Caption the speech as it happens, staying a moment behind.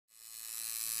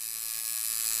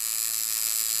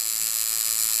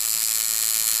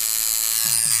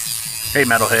Hey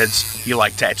metalheads, you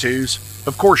like tattoos?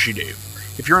 Of course you do.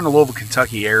 If you're in the Louisville,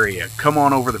 Kentucky area, come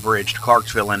on over the bridge to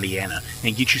Clarksville, Indiana,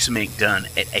 and get you some ink done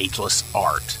at Ageless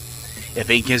Art. If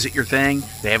ink isn't your thing,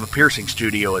 they have a piercing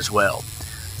studio as well.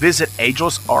 Visit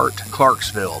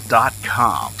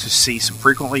agelessartclarksville.com to see some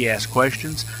frequently asked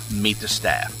questions, meet the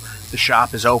staff. The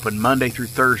shop is open Monday through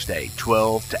Thursday,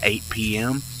 12 to 8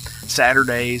 p.m.,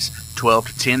 Saturdays, 12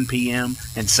 to 10 p.m.,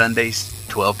 and Sundays,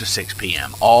 12 to 6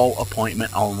 p.m., all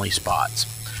appointment-only spots.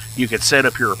 You can set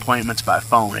up your appointments by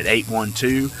phone at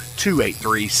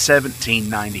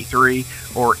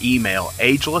 812-283-1793 or email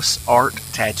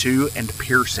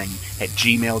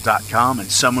agelessarttattooandpiercing@gmail.com,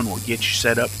 and someone will get you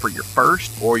set up for your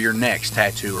first or your next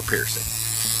tattoo or piercing.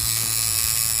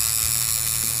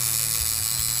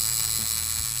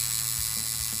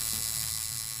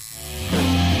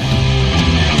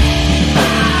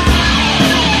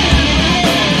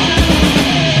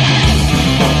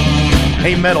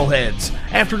 Hey metalheads,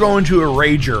 after going to a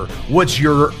rager, what's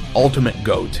your ultimate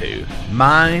go-to?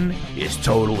 Mine is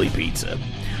totally pizza.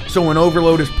 So when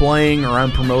Overload is playing, or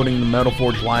I'm promoting the Metal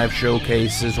Forge live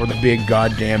showcases, or the big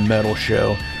goddamn metal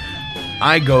show,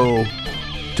 I go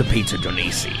to Pizza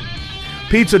Donisi.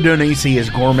 Pizza Donisi is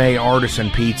gourmet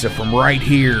artisan pizza from right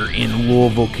here in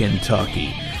Louisville,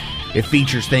 Kentucky. It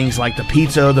features things like the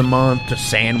pizza of the month, the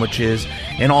sandwiches,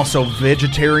 and also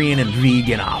vegetarian and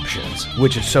vegan options,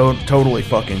 which is so totally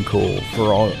fucking cool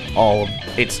for all of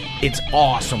it's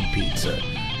awesome pizza.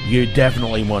 You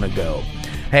definitely want to go.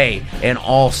 Hey, and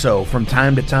also from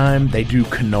time to time they do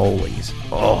cannolis.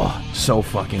 Oh, so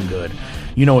fucking good.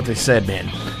 You know what they said,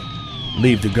 man?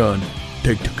 Leave the gun,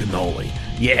 take the cannoli.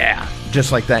 Yeah,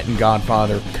 just like that in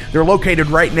Godfather. They're located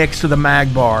right next to the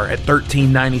Mag Bar at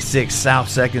 1396 South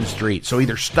 2nd Street. So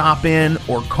either stop in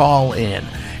or call in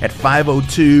at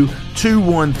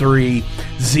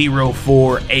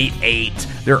 502-213-0488.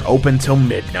 They're open till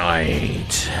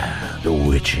midnight. The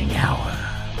witching hour.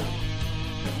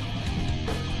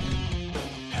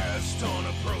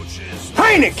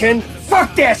 Heineken?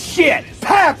 Fuck that shit!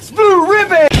 Pabst Blue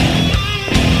Ribbon!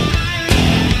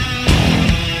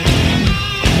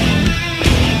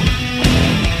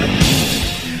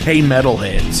 Hey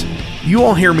metalheads, you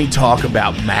all hear me talk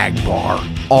about Mag Bar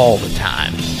all the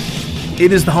time.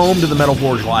 It is the home to the Metal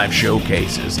Forge live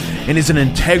showcases and is an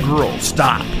integral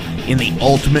stop in the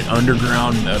Ultimate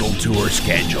Underground Metal Tour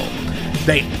schedule.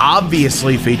 They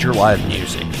obviously feature live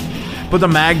music, but the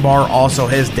Mag Bar also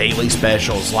has daily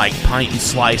specials like Pint and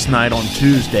Slice Night on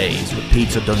Tuesdays with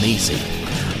Pizza Donisi.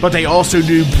 But they also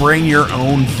do Bring Your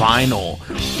Own Vinyl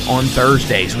on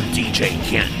Thursdays with DJ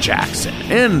Kent Jackson,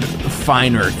 and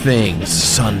Finer Things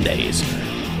Sundays.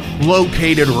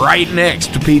 Located right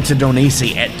next to Pizza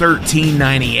Donisi at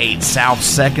 1398 South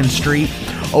 2nd Street,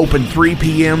 open 3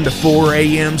 p.m. to 4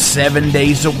 a.m. 7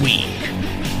 days a week.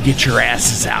 Get your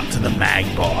asses out to the Mag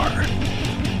Bar.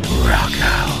 Rock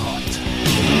out.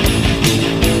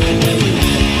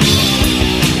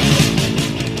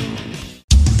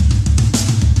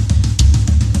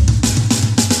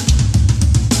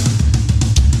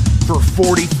 For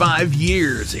 45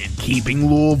 years in keeping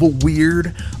Louisville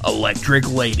weird, Electric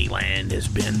Ladyland has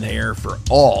been there for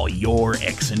all your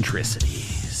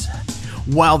eccentricities.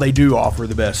 While they do offer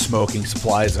the best smoking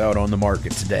supplies out on the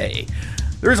market today,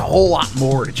 there's a whole lot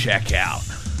more to check out.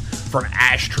 From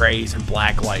ashtrays and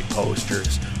blacklight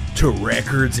posters, to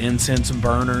records, incense and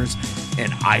burners,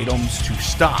 and items to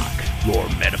stock your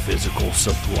metaphysical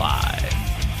supply.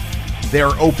 They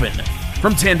are open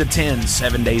from 10 to 10,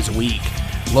 7 days a week.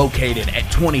 Located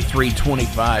at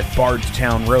 2325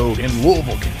 Bardstown Road in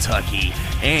Louisville, Kentucky,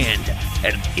 and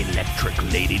at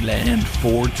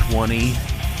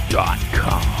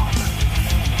electricladyland420.com.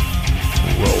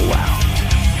 Roll out.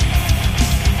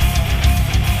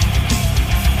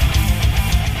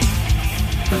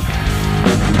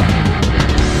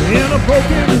 In a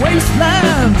broken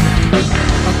wasteland,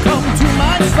 come to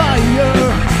my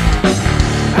fire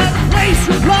and place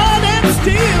your blood and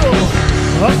steel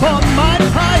upon my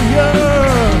pyre.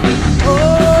 Oh,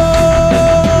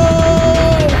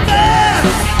 this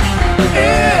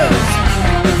is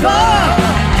the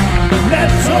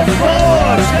Metal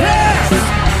Forge. This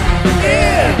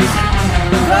is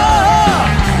the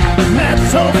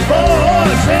Metal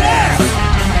Forge. This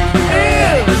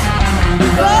is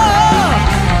the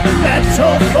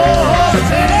Metal Forge.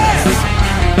 This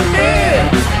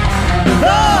is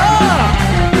the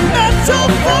Metal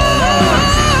Forge.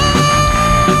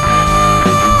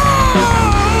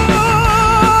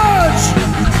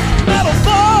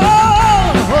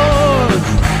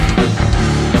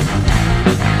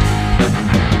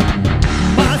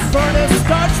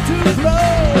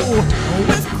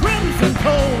 With crimson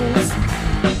coals,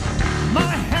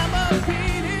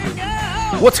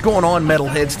 What's going on,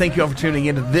 metalheads? Thank you all for tuning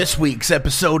into this week's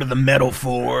episode of the Metal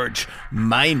Forge.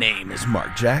 My name is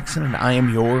Mark Jackson, and I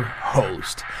am your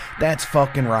host. That's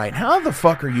fucking right. How the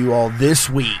fuck are you all this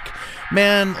week?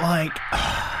 Man, like,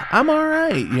 I'm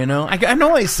alright, you know? I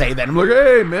know I say that. I'm like,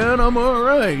 hey, man, I'm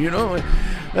alright, you know?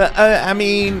 I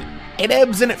mean, it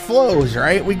ebbs and it flows,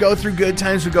 right? We go through good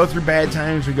times, we go through bad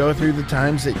times, we go through the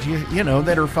times that, you know,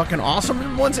 that are fucking awesome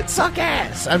and ones that suck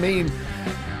ass. I mean...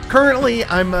 Currently,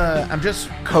 I'm just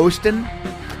coasting.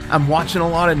 I'm watching a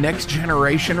lot of Next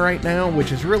Generation right now,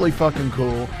 which is really fucking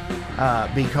cool,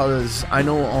 because I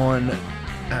know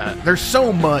there's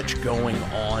so much going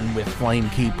on with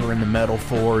Flamekeeper and the Metal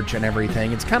Forge and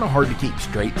everything. It's kind of hard to keep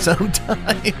straight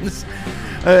sometimes.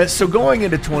 So going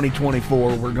into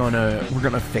 2024, we're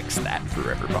gonna fix that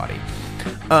for everybody.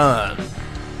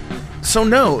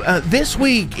 This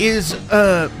week is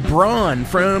Braun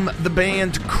from the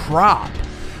band Crop.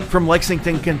 From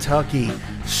Lexington, Kentucky,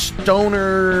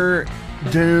 stoner,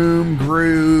 doom,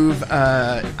 groove.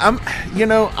 I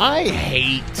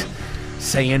hate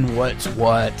saying what's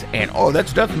what, and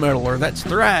that's death metal, or that's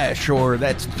thrash, or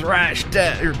that's thrash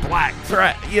death, or black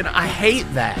thrash. I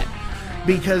hate that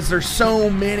because there's so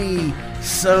many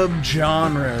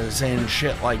subgenres and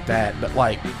shit like that. But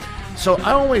so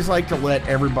I always like to let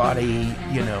everybody,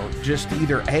 just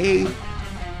either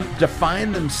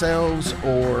define themselves,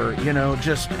 or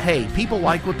just, hey, people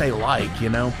like what they like,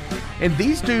 and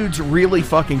these dudes really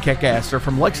fucking kick ass. They're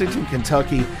from Lexington,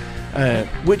 Kentucky,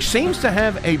 which seems to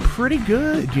have a pretty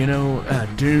good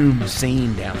doom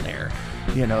scene down there.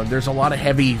 There's a lot of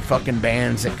heavy fucking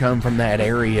bands that come from that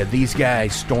area. These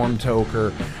guys,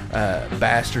 Stormtoker,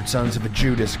 Bastard Sons of a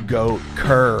Judas Goat,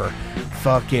 Kerr,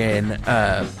 fucking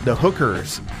the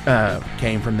Hookers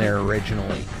came from there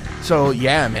originally. So,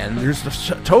 yeah, man, there's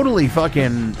a totally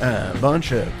fucking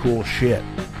bunch of cool shit.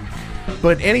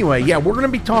 But anyway, yeah, we're going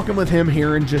to be talking with him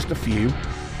here in just a few.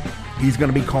 He's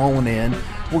going to be calling in.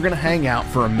 We're going to hang out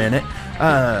for a minute.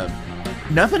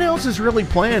 Nothing else is really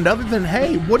planned other than,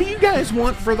 hey, what do you guys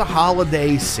want for the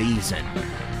holiday season?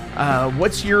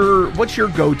 What's your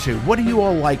go-to? What do you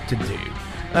all like to do?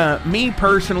 Me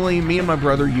personally, me and my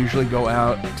brother usually go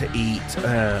out to eat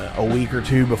a week or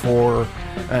two before,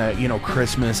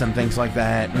 Christmas and things like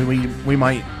that. We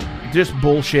might just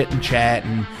bullshit and chat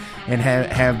and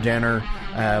have dinner.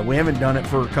 We haven't done it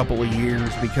for a couple of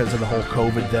years because of the whole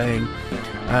COVID thing.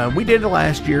 We did it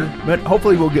last year, but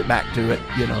hopefully we'll get back to it.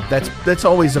 That's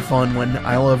always a fun one.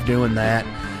 I love doing that.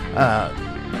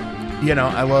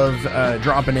 I love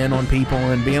dropping in on people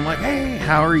and being like, hey,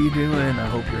 how are you doing? I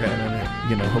hope you're having it.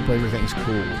 Hope everything's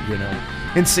cool,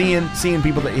 And seeing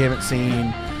people that you haven't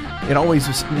seen, it always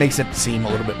just makes it seem a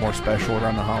little bit more special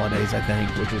around the holidays, I think,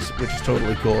 which is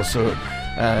totally cool. So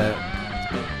I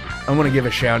want to give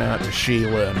a shout out to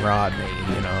Sheila and Rodney.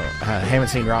 I haven't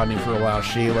seen Rodney for a while.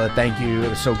 Sheila, thank you. It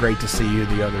was so great to see you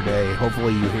the other day.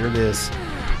 Hopefully you hear this.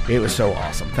 It was so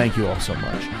awesome. Thank you all so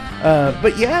much.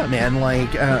 But yeah, man,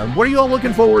 what are you all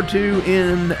looking forward to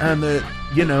in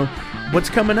what's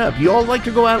coming up? You all like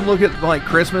to go out and look at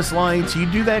Christmas lights? You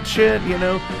do that shit,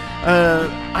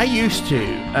 I used to,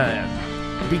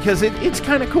 because it's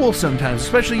kind of cool sometimes,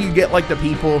 especially you get the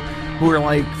people who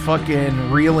are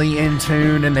fucking really in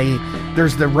tune, and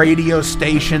there's the radio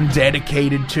station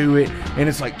dedicated to it, and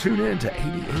it's tune in to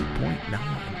 88.9.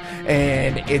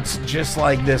 And it's just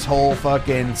this whole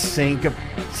fucking sync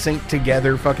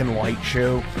together fucking light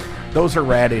show. Those are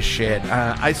rad as shit.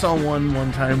 I saw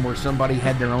one time where somebody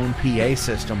had their own PA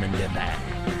system and did that.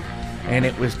 And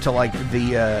it was to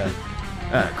the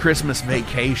Christmas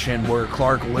Vacation where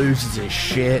Clark loses his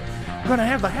shit. Gonna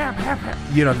have the hap.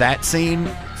 That scene.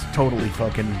 It's totally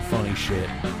fucking funny shit.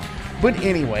 But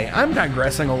anyway, I'm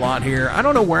digressing a lot here. I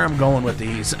don't know where I'm going with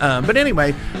these. But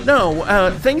anyway,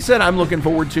 things that I'm looking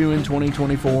forward to in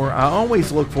 2024. I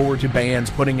always look forward to bands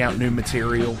putting out new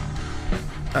material.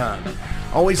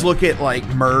 Always look at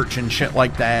merch and shit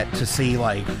like that to see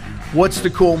what's the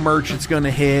cool merch that's going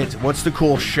to hit, what's the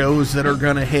cool shows that are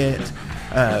going to hit.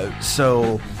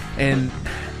 And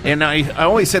I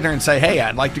always sit there and say, hey,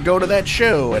 I'd like to go to that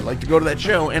show.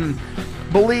 And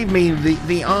believe me,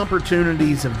 the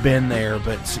opportunities have been there,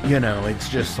 but it's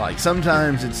just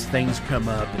sometimes things come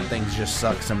up and things just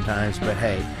suck sometimes. But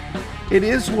hey, it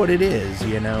is what it is,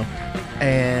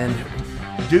 and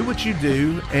do what you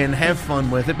do and have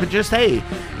fun with it. But just, hey,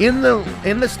 in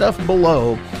the stuff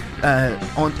below,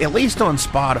 at least on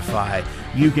Spotify,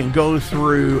 you can go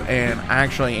through and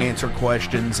actually answer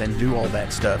questions and do all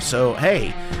that stuff. So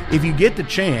hey, if you get the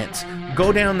chance,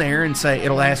 go down there and say,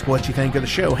 it'll ask what you think of the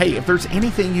show. Hey, if there's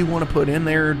anything you want to put in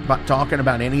there talking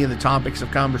about any of the topics of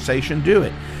conversation, do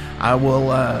it. I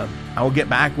will get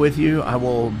back with you. I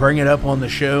will bring it up on the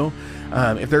show.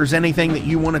 If there's anything that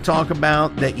you want to talk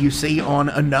about that you see on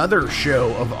another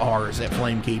show of ours at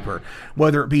Flamekeeper,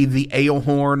 whether it be the Ale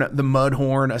Horn, the Mud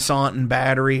Horn, Assault and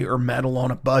Battery, or Metal on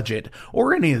a Budget,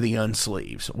 or any of the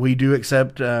unsleeves, we do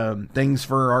accept things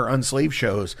for our unsleeve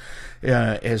shows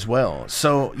as well.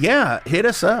 So yeah, hit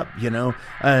us up. You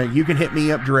can hit me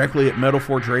up directly at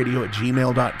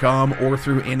metalforgeradio@gmail.com or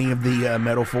through any of the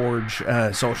Metal Forge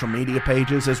social media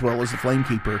pages, as well as the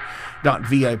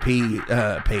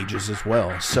Flamekeeper.vip pages as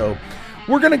well. So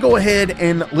we're going to go ahead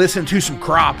and listen to some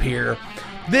Crop here.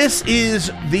 This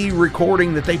is the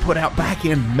recording that they put out back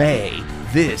in May.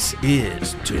 This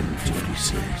is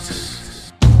 1056.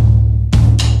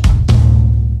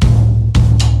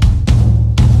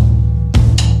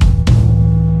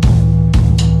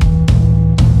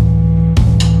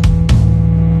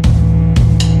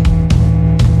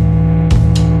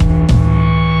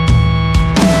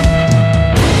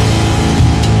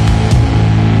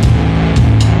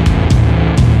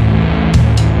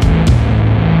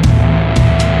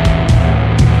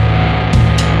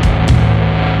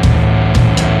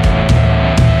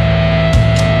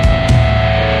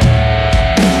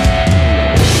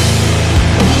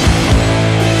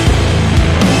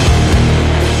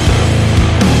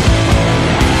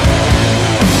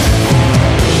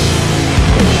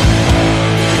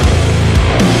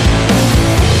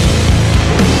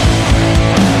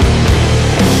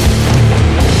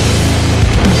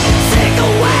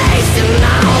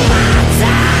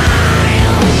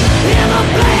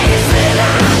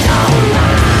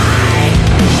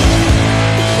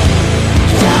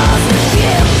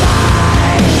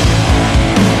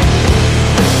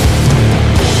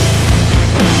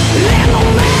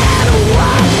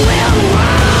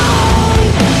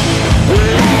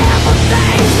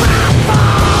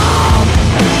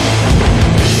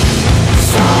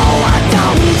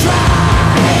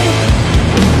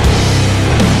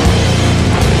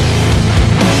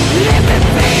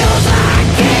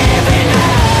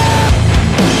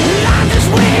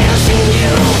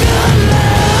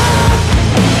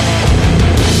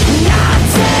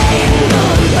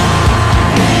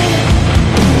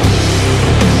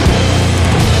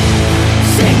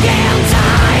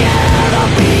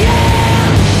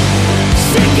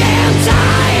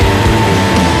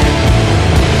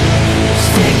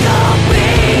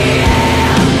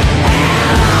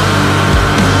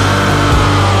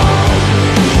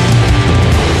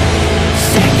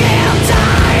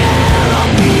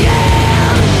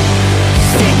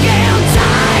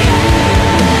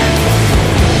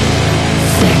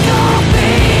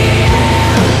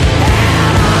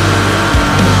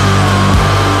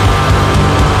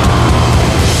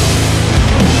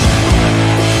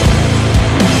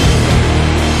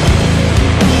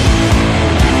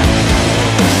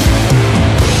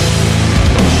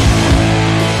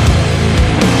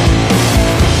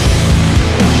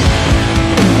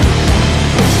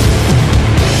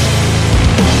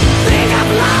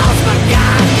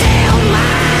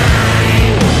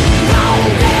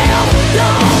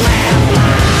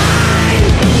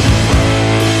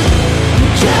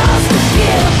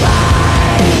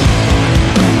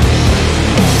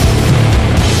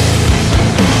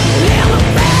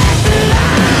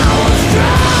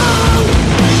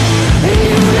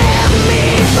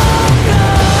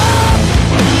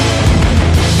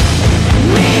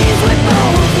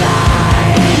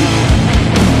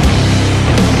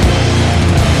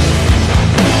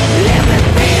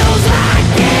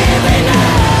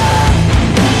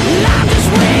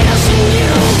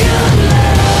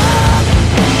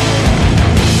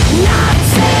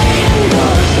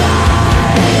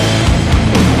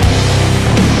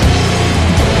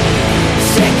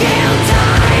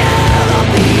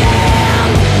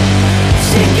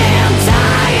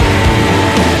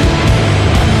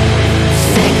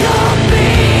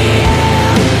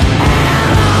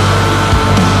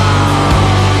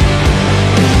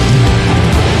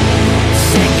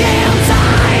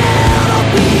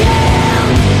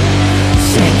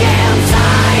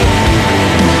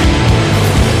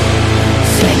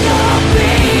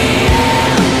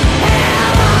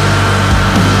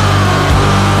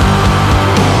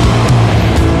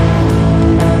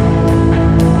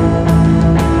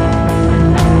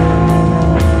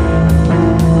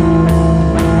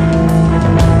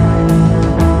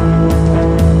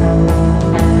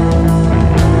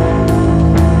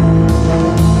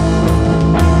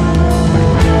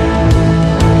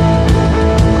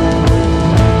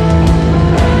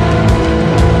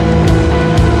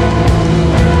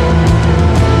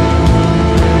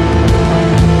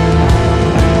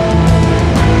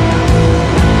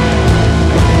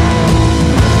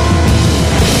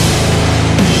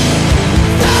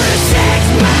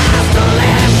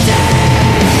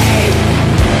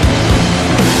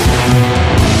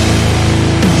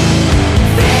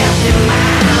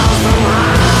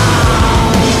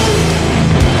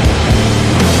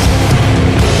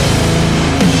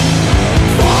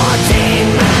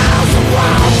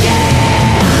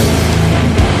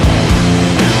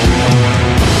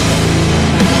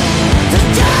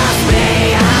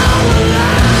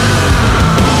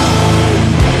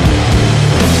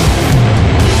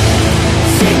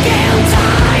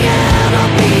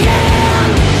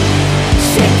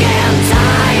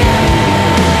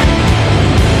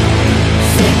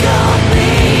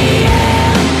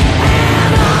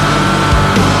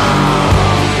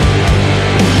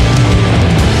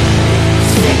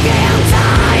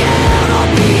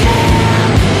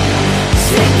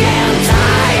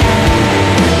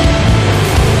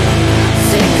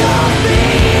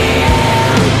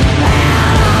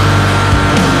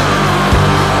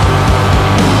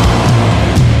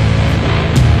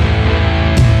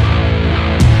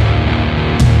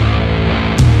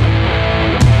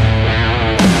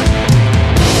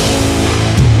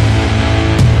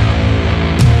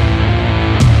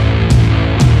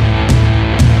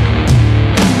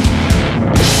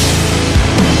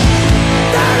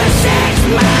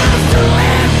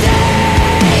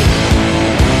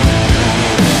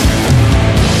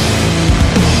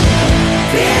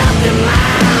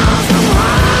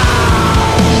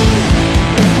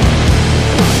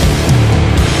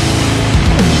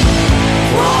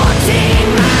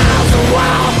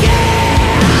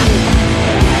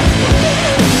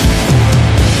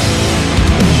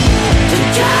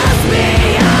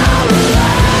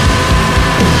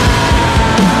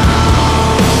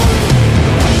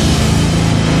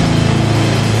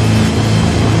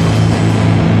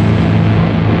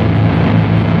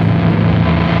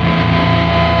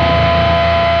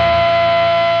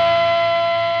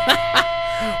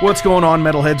 What's going on,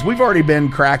 metalheads? We've already been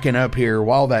cracking up here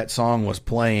while that song was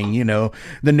playing. You know,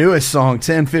 the newest song,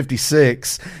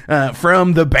 1056,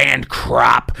 from the band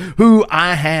Crop, who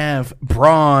I have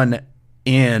Braun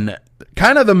in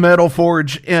kind of the Metal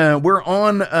Forge. We're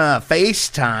on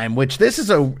FaceTime, which this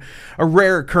is a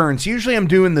rare occurrence. Usually I'm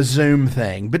doing the Zoom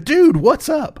thing. But, dude, what's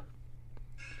up?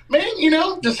 Man, you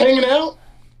know, just hanging out,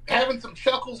 having some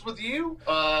chuckles with you.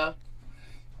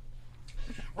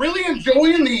 Really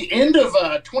enjoying the end of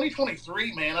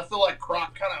 2023, man. I feel like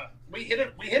Crop kind of we hit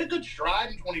a good stride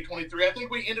in 2023. I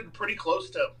think we ended pretty close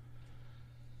to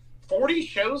 40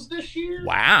 shows this year.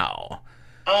 Wow.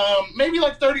 Maybe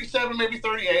like 37, maybe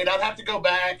 38. I'd have to go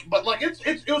back, but like it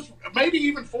was maybe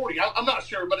even 40. I'm not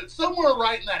sure, but it's somewhere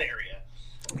right in that area.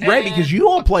 Right, because you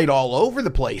all played all over the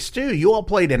place, too. You all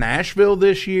played in Asheville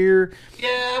this year.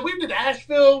 Yeah, we did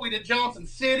Asheville. We did Johnson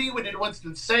City. We did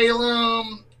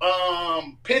Winston-Salem.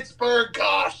 Pittsburgh.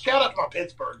 Gosh, shout out to my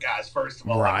Pittsburgh guys, first of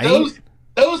all. Right. Like,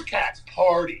 those cats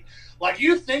party. Like,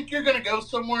 you think you're going to go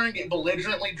somewhere and get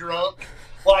belligerently drunk?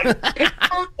 Like,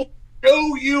 Pittsburgh will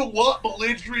show you what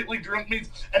belligerently drunk means,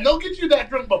 and they'll get you that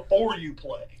drunk before you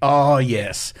play. Oh,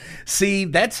 yes. See,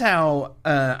 that's how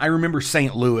I remember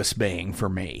St. Louis being for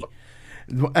me.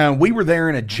 We were there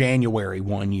in a January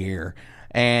one year,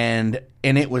 and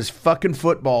it was fucking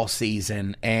football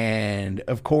season, and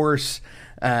of course,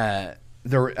 the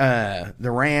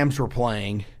Rams were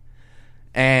playing,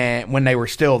 and when they were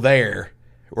still there,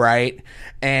 right?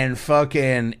 And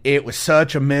fucking, it was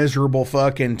such a miserable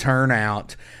fucking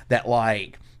turnout that,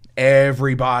 like,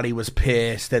 everybody was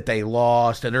pissed that they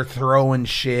lost, and they're throwing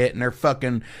shit, and they're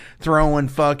fucking throwing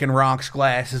fucking rocks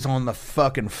glasses on the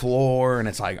fucking floor, and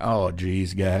it's like, oh,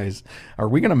 geez, guys, are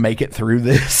we gonna make it through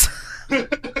this?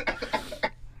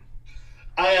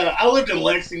 I lived in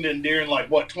Lexington during,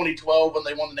 2012 when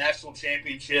they won the national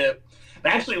championship. I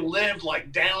actually lived,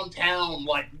 downtown.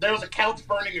 There was a couch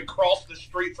burning across the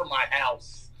street from my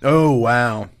house. Oh,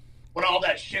 wow. When all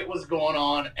that shit was going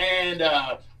on. And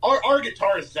our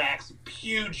guitarist, Zach's a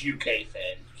huge UK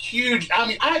fan. Huge. I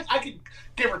mean, I could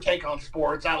give or take on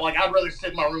sports. I'd rather sit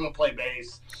in my room and play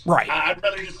bass. Right. I'd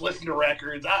rather just listen to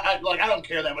records. I don't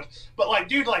care that much. But,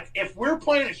 dude, if we're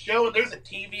playing a show and there's a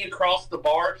TV across the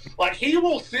bar, he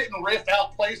will sit and riff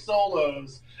out, play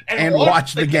solos. And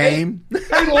watch the game.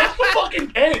 And watch the fucking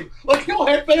game. He'll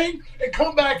headbang and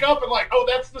come back up and oh,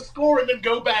 that's the score, and then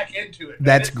go back into it.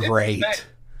 That's great.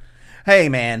 Hey,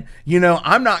 man,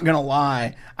 I'm not going to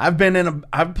lie. I've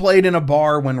played in a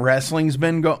bar when wrestling's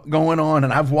been going on,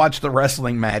 and I've watched the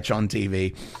wrestling match on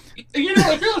TV.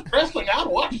 If it was wrestling, I'd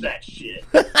watch that shit.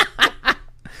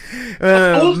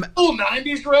 Old school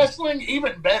 90s wrestling,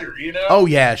 even better, Oh,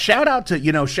 yeah. Shout out to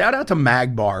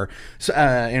Magbar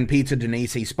and Pizza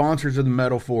Denisi, sponsors of the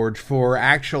Metal Forge, for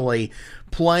actually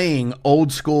playing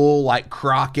old school,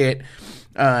 Crockett,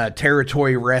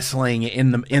 territory wrestling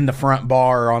in the front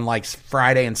bar on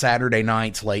Friday and Saturday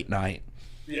nights, late night.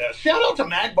 Yeah, shout out to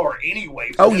Magbar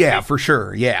anyway. Oh yeah, for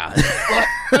sure. Yeah.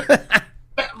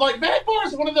 Magbar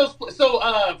is one of those. So,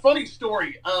 funny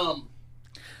story.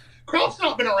 Crop's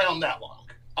not been around that long,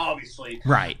 obviously.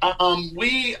 Right.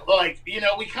 We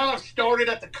we kind of started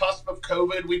at the cusp of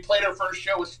COVID. We played our first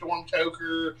show with Storm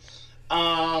Toker.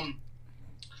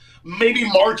 Maybe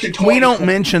March of 2020. We don't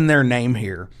mention their name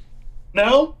here.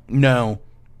 No? No.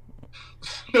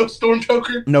 No Storm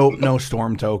Toker? Nope, no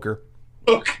Storm Toker.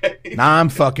 Okay. Nah, I'm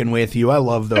fucking with you. I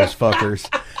love those fuckers.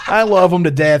 I love them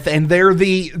to death, and they're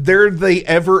the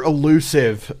ever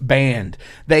elusive band.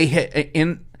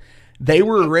 They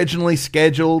were originally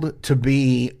scheduled to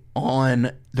be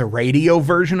on the radio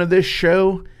version of this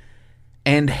show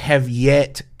and have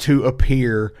yet to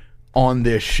appear on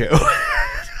this show.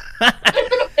 They've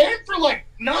been a band for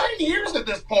 9 years at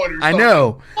this point or something. I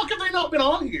know. How have they not been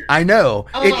on here? I know.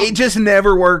 It just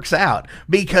never works out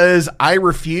because I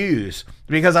refuse.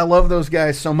 Because I love those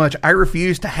guys so much. I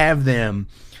refuse to have them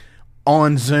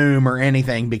on Zoom or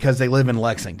anything because they live in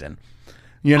Lexington.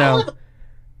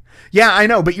 Yeah, I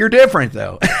know, but you're different,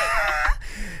 though.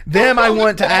 Them, I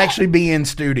want to actually be in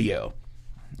studio.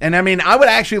 And, I mean, I would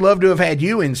actually love to have had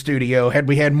you in studio had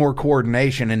we had more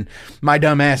coordination and my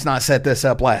dumb ass not set this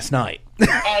up last night.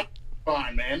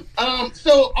 Fine, man.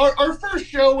 So, our first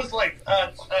show was,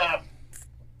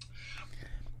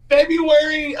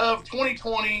 February of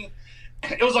 2020.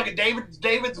 It was, a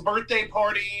David's birthday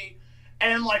party.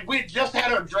 And we had just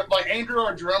had Andrew,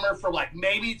 our drummer, for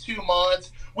maybe 2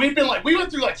 months. We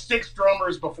went through 6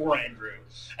 drummers before Andrew.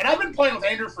 And I've been playing with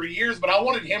Andrew for years, but I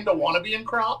wanted him to want to be in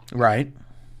Crop. Right.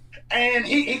 And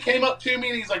he came up to me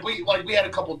and he's like, we had a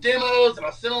couple demos and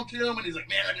I sent them to him and he's like,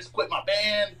 man, I just quit my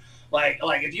band.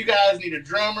 If you guys need a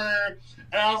drummer,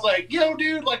 And I was like, yo,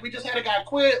 dude, like, we just had a guy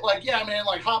quit. Like, yeah, man,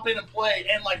 like, hop in and play.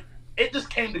 And, like, it just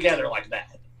came together like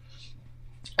that.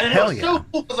 And it was so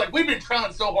cool. It's like, we've been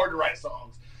trying so hard to write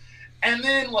songs. And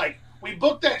then, like, we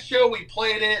booked that show. We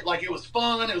played it. Like, it was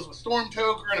fun. It was with Storm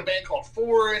Toker and a band called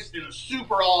Forest. It was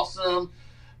super awesome.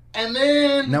 And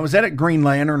then... Now, was that at Green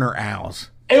Lantern or Al's?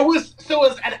 It was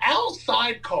at Al's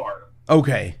Sidecar.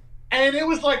 Okay. And it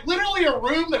was like literally a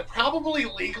room that probably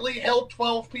legally held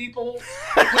 12 people.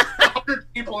 Like,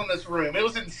 100 people in this room. It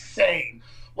was insane.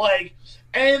 Like,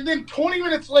 and then 20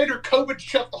 minutes later, COVID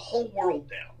shut the whole world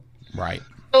down. Right.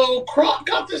 So Crop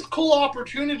got this cool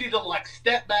opportunity to like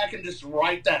step back and just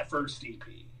write that first EP.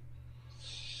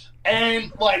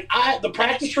 And like the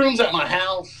practice room's at my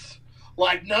house.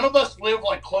 Like, none of us live,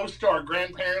 like, close to our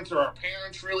grandparents or our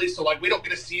parents, really, so, like, we don't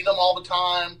get to see them all the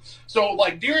time. So,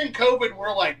 like, during COVID,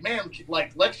 we're like, man,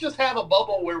 like, let's just have a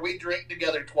bubble where we drink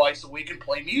together twice a week and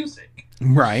play music.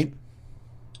 Right.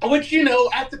 Which, you know,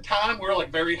 at the time, we were,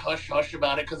 like, very hush-hush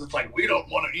about it, because it's like, we don't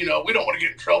want to, you know, we don't want to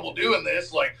get in trouble doing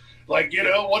this. Like, you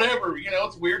know, whatever. You know,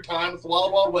 it's a weird time. It's the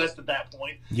Wild Wild West at that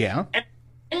point. Yeah. And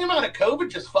came out of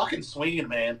COVID just fucking swinging,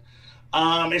 man.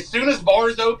 As soon as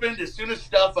bars opened, as soon as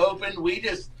stuff opened, we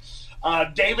just,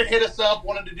 David hit us up,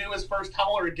 wanted to do his first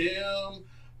Holler of Doom,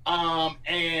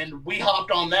 and we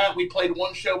hopped on that. We played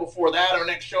one show before that. Our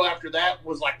next show after that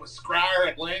was like with Scryer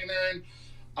at Lantern.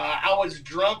 I was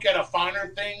drunk at a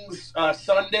Finer Things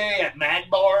Sunday at Mag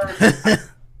Bar.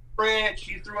 Rich,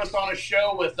 he threw us on a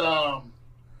show with Bad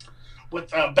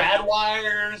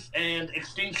Wires and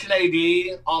Extinction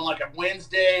AD on like a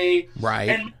Wednesday. Right.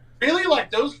 And really, like,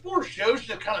 those 4 shows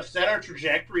just kind of set our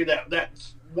trajectory.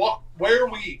 That's where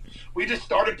we just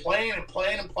started playing and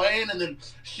playing and playing, and then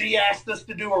she asked us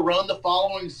to do a run the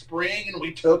following spring, and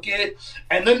we took it.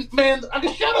 And then, man, I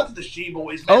can shout out to the She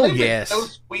Boys, man. They've been so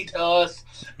sweet to us.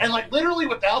 And, like, literally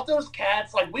without those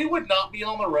cats, like, we would not be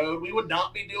on the road. We would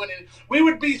not be doing it. We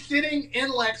would be sitting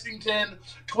in Lexington,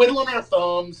 twiddling our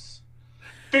thumbs,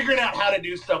 figuring out how to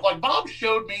do stuff. Like, Bob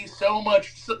showed me so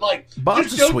much, like, Bob's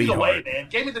just showed a sweetheart. me the way, man.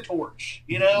 Gave me the torch,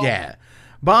 you know? Yeah.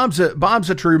 Bob's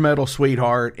a true metal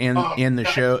sweetheart in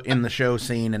the show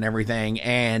scene and everything.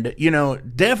 And, you know,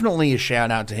 definitely a shout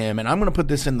out to him. And I'm going to put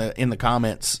this in the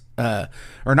comments,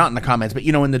 or not in the comments, but,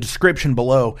 you know, in the description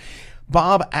below.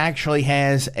 Bob actually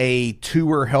has a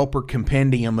tour helper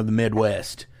compendium of the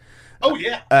Midwest. Oh,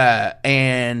 yeah.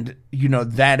 And, you know,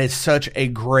 that is such a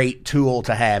great tool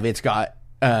to have. It's got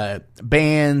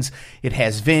bands, it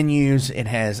has venues, it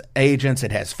has agents,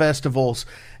 it has festivals,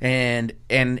 and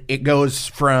it goes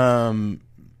from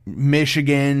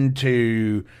Michigan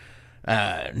to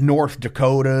North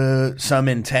Dakota, some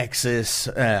in Texas,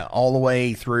 all the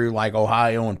way through like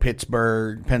Ohio and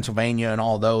Pittsburgh, Pennsylvania, and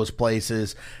all those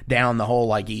places, down the whole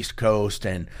like East Coast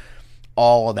and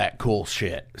all of that cool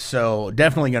shit. So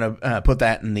definitely gonna put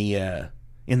that in the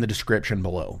description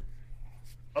below.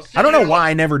 I don't know why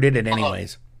I never did it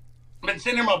anyways. I've been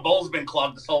sitting here, my bowl's been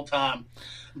clogged this whole time.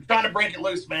 I'm trying to break it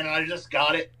loose, man, and I just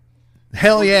got it.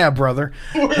 Hell yeah, brother.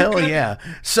 Hell yeah.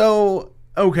 So,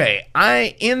 okay,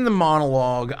 in the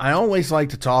monologue, I always like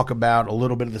to talk about a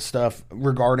little bit of the stuff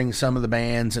regarding some of the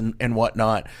bands and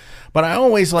whatnot, but I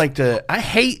always like to, I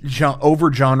hate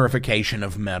over-genreification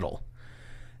of metal.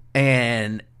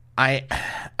 And I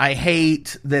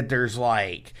hate that there's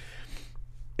like,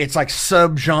 it's like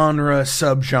subgenre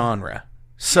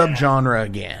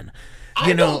again.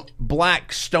 You know,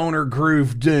 black stoner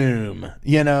groove doom.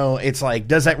 You know, it's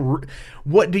like,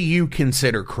 what do you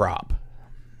consider Crop?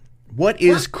 What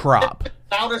is Crop? The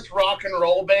loudest rock and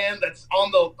roll band that's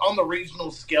on the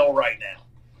regional scale right now.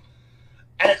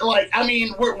 And like, I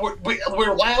mean,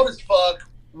 we're loud as fuck.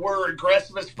 We're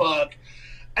aggressive as fuck.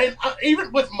 And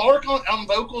even with Mark on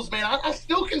vocals, man, I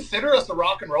still consider us a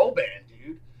rock and roll band,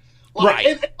 dude. Like,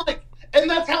 right. And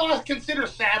that's how I consider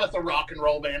Sabbath a rock and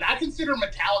roll band. I consider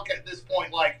Metallica at this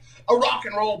point like a rock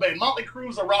and roll band. Motley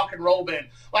Crue's a rock and roll band.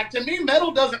 Like, to me,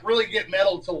 metal doesn't really get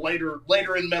metal till later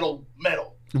in metal.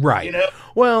 Right. You know?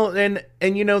 Well, and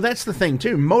you know, that's the thing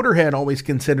too. Motorhead always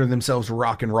consider themselves a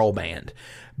rock and roll band.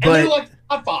 But and they're like the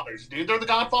Godfathers, dude. They're the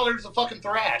Godfathers of fucking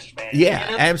thrash, man. Yeah,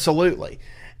 you know? Absolutely.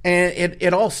 And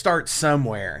it all starts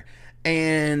somewhere.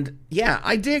 And yeah,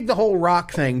 I dig the whole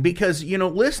rock thing because, you know,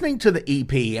 listening to the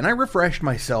EP, and I refreshed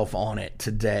myself on it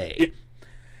today.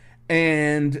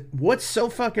 And what's so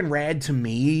fucking rad to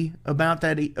me about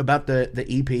the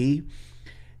EP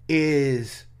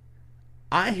is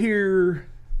I hear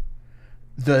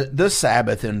the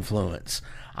Sabbath influence.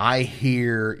 I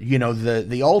hear, you know,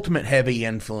 the ultimate heavy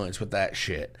influence with that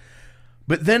shit.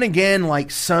 But then again, like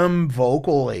some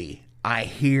vocally, I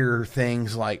hear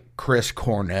things like Chris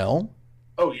Cornell.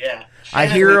 Oh yeah. I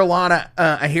hear a lot of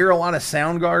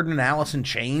Soundgarden and Alice in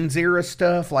Chains era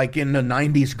stuff, like in the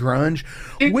 '90s grunge,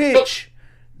 which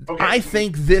I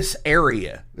think this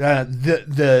area,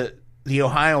 the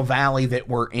Ohio Valley that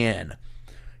we're in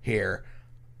here,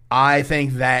 I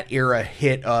think that era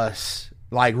hit us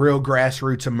like real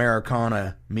grassroots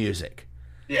Americana music.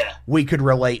 Yeah, we could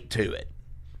relate to it.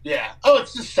 Yeah. Oh,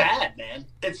 it's just sad, man.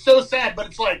 It's so sad, but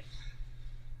it's like,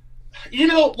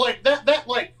 like that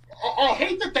like. I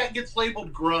hate that gets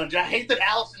labeled grunge. I hate that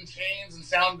Alice in Chains and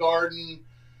Soundgarden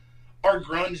are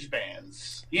grunge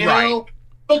bands. You know?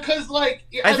 Because, like...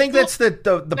 I think that's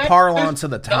the parlance of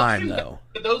the time, though.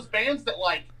 Those bands that,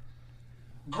 like,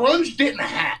 grunge didn't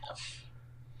have.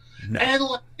 No. And,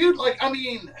 like, dude, like, I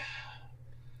mean...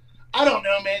 I don't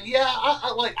know, man. Yeah,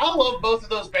 I love both of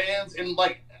those bands. And,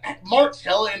 like, Mark's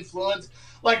hella influence.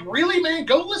 Like, really, man,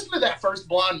 go listen to that first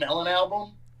Blind Melon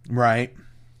album. Right.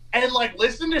 And, like,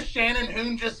 listen to Shannon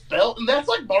Hoon Just Belt. And that's,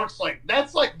 like, Mark's, like,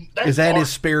 that's Is that Mark. his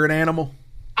spirit animal?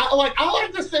 I like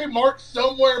to say Mark's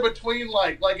somewhere between,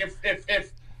 like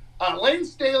if Lane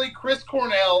Staley, Chris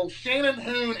Cornell, Shannon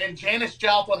Hoon, and Janis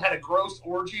Joplin had a gross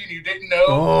orgy and you didn't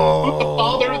know who the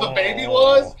father of the baby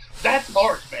was, that's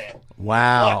Mark, man.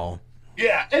 Wow. Like,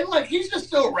 yeah, and, like, he's just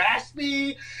so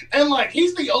raspy. And, like,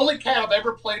 he's the only cat I've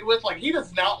ever played with. Like, he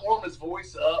does not warm his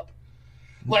voice up.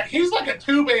 Like, he's like a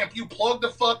tube amp. You plug the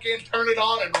fuck in, turn it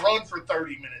on, and run for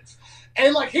 30 minutes.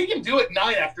 And, like, he can do it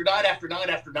night after night after night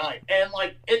after night. And,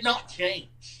 like, it not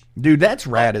change. Dude, that's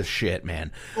rad as shit,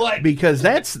 man. Like, because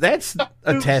that's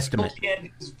a testament.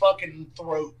 In his fucking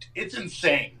throat. It's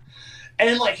insane.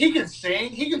 And, like, he can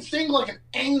sing like an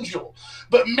angel.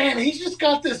 But, man, he's just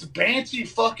got this banshee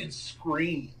fucking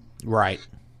scream. Right.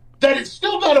 That it's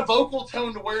still got a vocal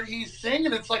tone to where he's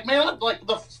singing. It's like, man, like,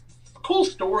 the cool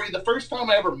story, the first time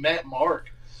I ever met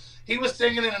Mark, he was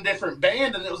singing in a different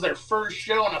band, and it was their first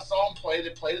show, and I saw him play.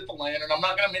 They played at the Lantern. I'm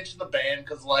not going to mention the band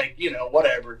because, like,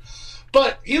 whatever.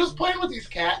 But he was playing with these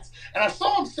cats, and I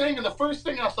saw him sing, and the first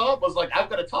thing I thought was, like, I've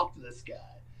got to talk to this guy.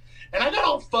 And I got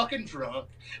all fucking drunk,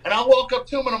 and I walk up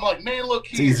to him, and I'm like, man, look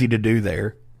here. It's easy to do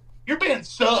there. Your band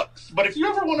sucks, but if you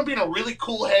ever want to be in a really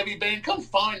cool, heavy band, come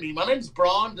find me. My name's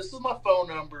Braun. This is my phone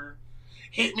number.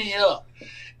 Hit me up.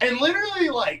 And literally,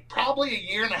 like, probably a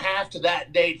year and a half to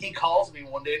that date, he calls me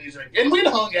one day, and he's like, and we'd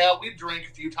hung out, we'd drink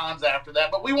a few times after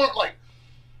that, but we weren't, like,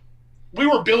 we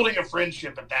were building a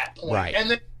friendship at that point. Right.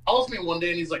 And then he calls me one day,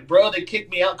 and he's like, bro, they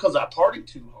kicked me out because I partied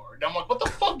too hard. And I'm like, what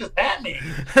the fuck does that mean?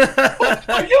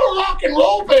 Like, you're a rock and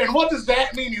roll band. What does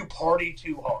that mean, you party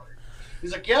too hard?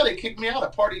 He's like, yeah, they kicked me out. I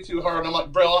partied too hard. And I'm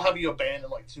like, bro, I'll have you a band in,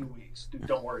 like, 2 weeks. Dude,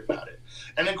 don't worry about it.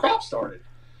 And then crap started.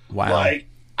 Wow. Like,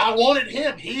 I wanted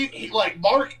him. He like,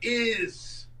 Mark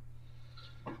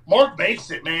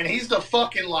makes it, man. He's the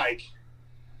fucking, like,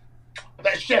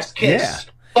 that chef's kiss.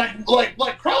 Yeah.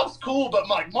 Like Crowd's cool, but,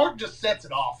 like, Mark just sets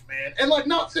it off, man. And, like,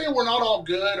 not saying we're not all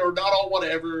good or not all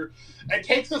whatever. It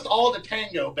takes us all to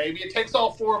tango, baby. It takes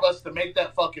all four of us to make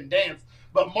that fucking dance.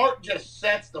 But Mark just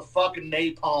sets the fucking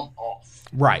napalm off.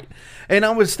 Right. And I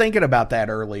was thinking about that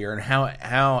earlier and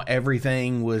how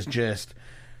everything was just...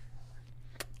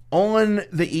 On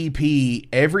the EP,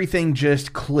 everything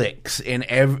just clicks and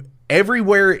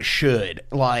everywhere it should.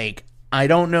 Like, I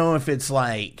don't know if it's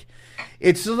like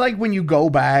when you go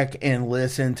back and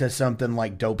listen to something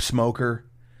like Dope Smoker,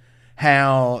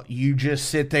 how you just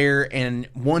sit there and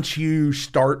once you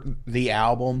start the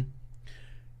album,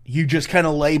 you just kind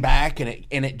of lay back and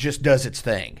it just does its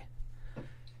thing.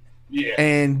 Yeah.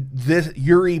 And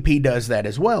your EP does that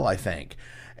as well, I think,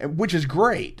 which is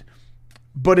great.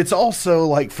 But it's also,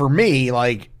 like, for me,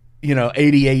 like,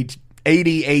 ADHD,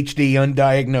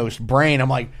 undiagnosed brain. I'm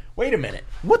like, wait a minute,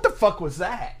 what the fuck was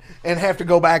that? And have to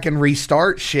go back and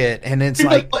restart shit. And it's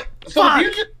like fuck.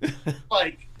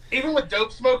 Like, even with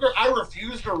Dope Smoker, I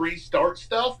refuse to restart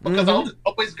stuff because I'll just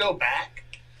always go back.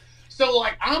 So,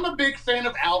 like, I'm a big fan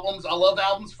of albums. I love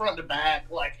albums front to back.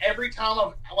 Like, every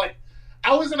time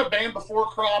I was in a band before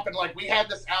Crop, and, like, we had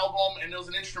this album, and it was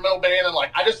an instrumental band, and, like,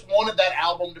 I just wanted that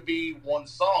album to be one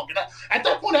song. And at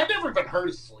that point, I'd never even heard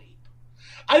of Sleep.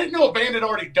 I didn't know a band had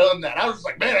already done that. I was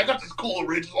like, man, I got this cool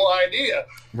original idea.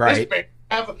 Right. This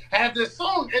band have this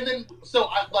song. And then, so,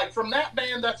 from that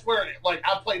band, that's where, like,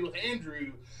 I played with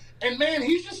Andrew. And, man,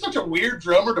 he's just such a weird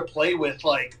drummer to play with.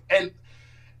 Like, and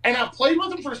I played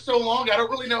with him for so long, I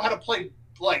don't really know how to play,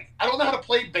 like, I don't know how to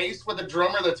play bass with a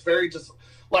drummer that's very just,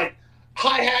 like,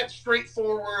 hi-hat,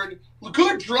 straightforward,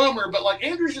 good drummer, but, like,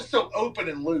 Andrew's just so open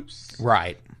and loose.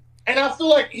 Right. And I feel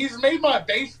like he's made my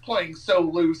bass playing so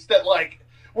loose that, like,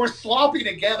 we're sloppy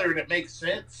together and it makes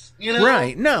sense,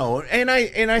 Right. No, and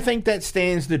I think that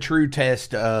stands the true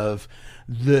test of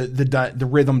the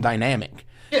rhythm dynamic.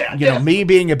 Yeah, you know, me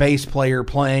being a bass player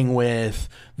playing with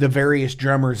the various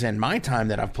drummers in my time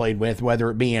that I've played with, whether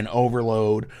it be in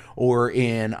Overload or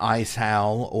in Ice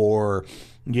Howl or,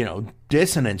 you know,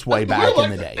 Dissonance way back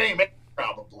in the day. Same age,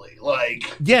 probably.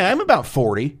 Like, yeah, I'm about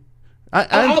 40.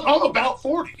 I'm about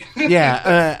 40.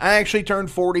 Yeah, I actually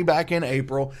turned 40 back in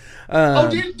April. Dude,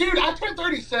 I turned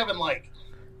 37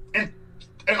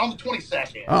 and on the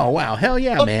 22nd. Oh wow, hell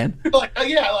yeah, man!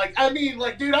 I mean,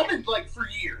 dude, I've been for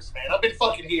years, man. I've been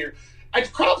fucking here.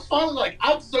 Crop's finally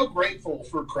I'm so grateful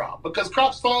for Crop because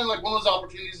Crop's finally one of those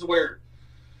opportunities where,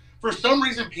 for some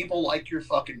reason, people like your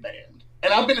fucking band,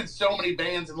 and I've been in so many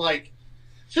bands and it's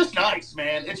just nice,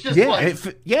 man. It's just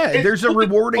there's a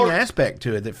rewarding aspect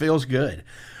to it that feels good,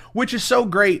 which is so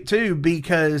great too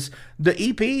because the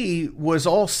EP was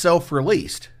all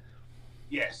self-released.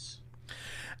 Yes.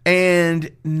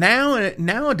 And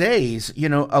nowadays, you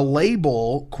know, a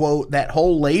label, quote, that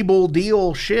whole label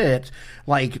deal shit,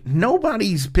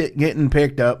 nobody's getting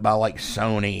picked up by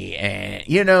Sony, and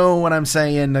you know what I'm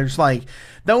saying? There's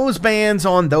those bands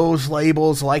on those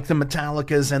labels, like the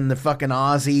Metallicas and the fucking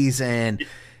Ozzies, and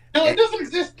no, it doesn't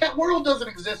exist. That world doesn't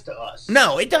exist to us.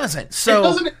 No, it doesn't. So it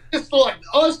doesn't exist to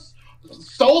us,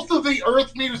 salt of the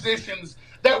earth musicians.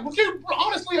 Dude,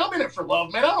 honestly, I'm in it for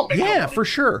love, man. I don't make money. For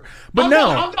sure. But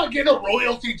I'm not getting a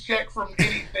royalty check from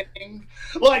anything.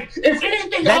 If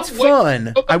anything, that's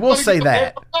fun. I will say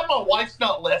that. My wife's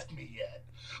not left me yet.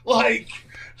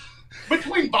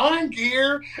 Between buying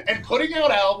gear and putting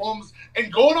out albums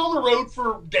and going on the road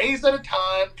for days at a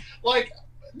time,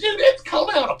 dude, it's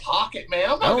coming out of pocket,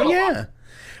 man. I'm not gonna lie.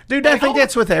 Dude, I think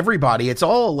that's with everybody. It's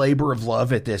all a labor of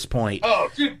love at this point. Oh,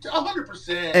 dude,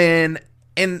 100%.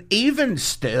 And even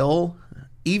still,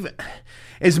 even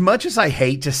as much as I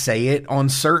hate to say it, on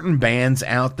certain bands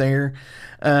out there,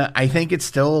 I think it's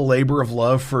still a labor of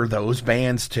love for those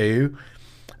bands too.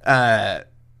 That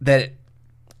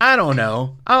I don't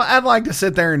know. I'd like to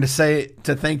sit there and to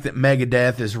think that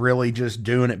Megadeth is really just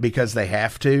doing it because they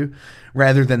have to,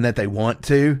 rather than that they want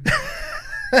to.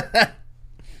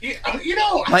 You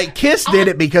know, Kiss did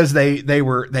it because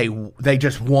they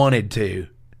just wanted to.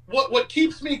 What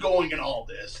keeps me going in all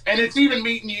this, and it's even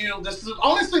meeting you, this is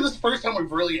the first time we've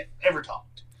really ever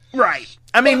talked. Right.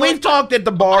 I mean, we've talked at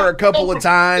the bar a couple of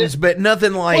times, but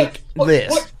nothing like this.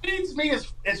 What feeds me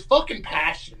is fucking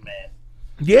passion, man.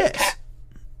 Yes.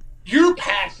 Your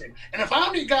passion. And if I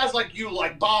meet guys like you,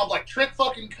 like Bob, like Trent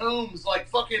fucking Combs,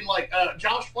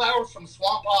 Josh Flowers from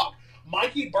Swamp Hawk,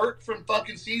 Mikey Burke from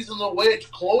fucking Season of the Witch,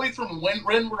 Chloe from Wind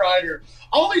Rider,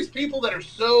 all these people that are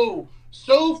so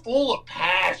full of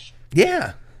passion.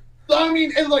 Yeah. I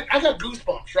mean, and I got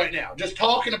goosebumps right now just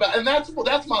talking about, and that's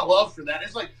my love for that.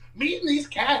 It's meeting these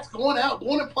cats, going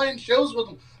and playing shows with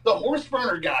them, the Horse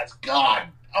Burner guys. God,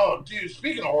 oh, dude,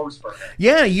 speaking of Horse Burner.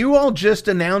 Yeah, you all just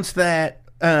announced that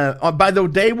by the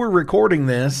day we're recording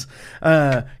this,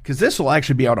 because this will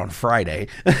actually be out on Friday.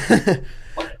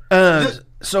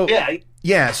 So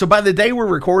by the day we're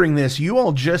recording this, you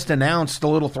all just announced a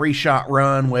little 3-shot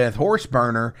run with Horse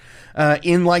Burner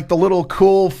in the little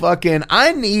cool fucking,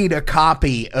 I need a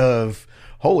copy of,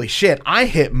 holy shit, I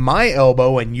hit my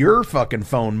elbow and your fucking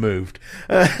phone moved.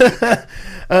 I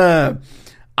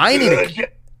need a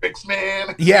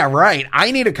man. Yeah, right.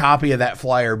 I need a copy of that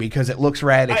flyer because it looks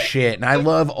rad as shit, and I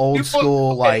love old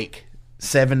school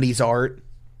 70s art.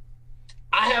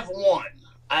 I have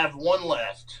one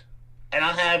left. And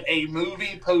I have a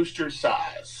movie poster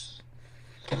size.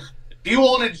 If you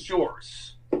wanted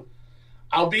yours,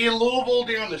 I'll be in Louisville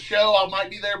during the show. I might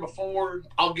be there before.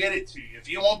 I'll get it to you. If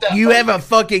you want that. You have a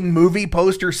fucking movie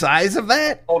poster size of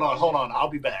that? Hold on. I'll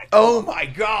be back. Oh my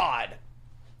God.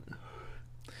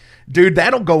 Dude,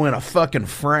 that'll go in a fucking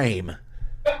frame.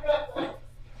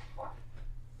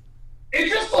 It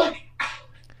just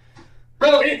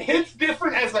bro, it hits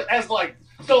different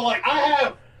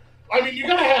I mean, you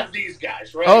gotta have these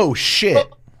guys, right? Oh shit!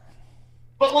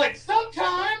 But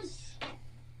sometimes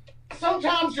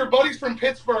your buddies from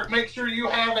Pittsburgh make sure you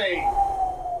have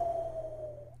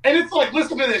and it's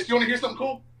listen to this. You want to hear something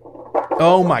cool?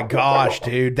 Oh my gosh,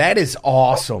 dude, that is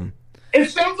awesome.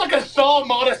 It sounds like a song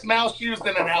Modest Mouse used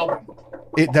in an album.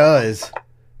 It does,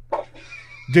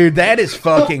 dude. That is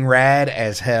fucking rad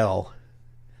as hell.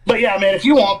 But yeah, man, if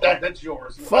you want that, that's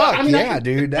yours. Fuck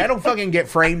dude. That'll fucking get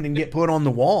framed and get put on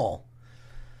the wall.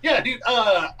 Yeah, dude.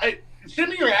 Send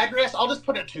me your address. I'll just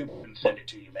put a tube and send it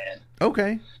to you, man.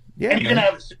 Okay. Yeah, and you can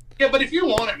have it. Yeah, but if you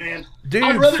want it, man.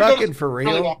 Dude, fucking for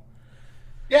real.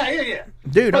 Yeah.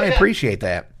 Dude, I appreciate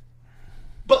that.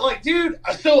 But dude,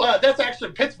 so that's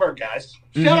actually Pittsburgh guys.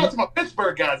 Shout out to my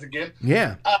Pittsburgh guys again.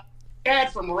 Yeah.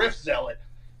 Dad from Riff Zealot.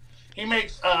 He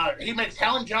makes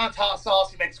Howlin' John's hot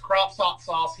sauce. He makes Crop's hot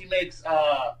sauce. He makes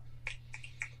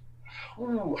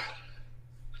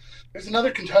there's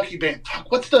another Kentucky band.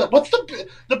 What's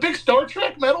the big Star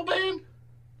Trek metal band?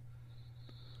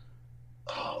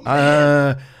 Oh,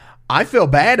 man. I feel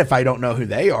bad if I don't know who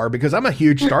they are because I'm a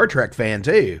huge Star Trek fan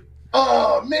too.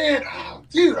 Oh man,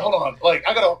 dude, hold on. Like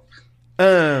I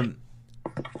gotta.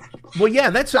 Well, yeah,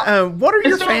 that's what are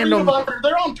your fandom?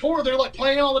 They're on tour. They're like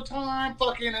playing all the time.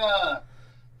 Fucking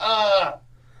God,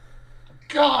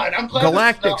 I'm glad.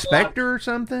 Galactic Spectre or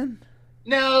something?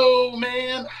 No,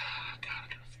 man.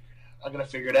 God, I gotta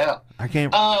figure it out. I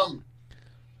can't.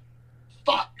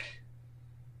 Fuck.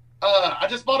 I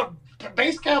just bought a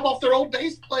bass cab off their old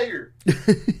bass player.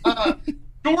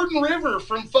 Jordan River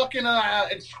from fucking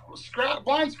Blind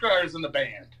Scryer's in the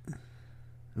band.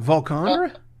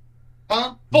 Volcandra?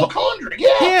 Volcandra,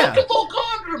 yeah. Fucking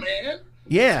Volcandra, man.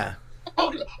 Yeah.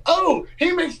 Oh,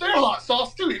 he makes their hot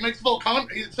sauce too. He makes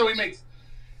Volcandra, so he makes.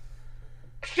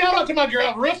 Shout out to my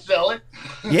girl Roof Zealot.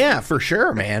 Yeah, for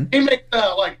sure, man. He makes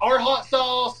like our hot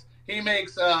sauce. He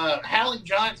makes Howling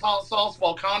Giant's hot sauce,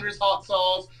 Volcandra's hot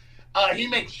sauce. He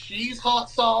makes She's hot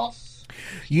sauce.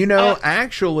 You know,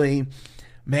 actually,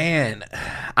 man,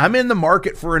 I'm in the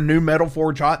market for a new Metal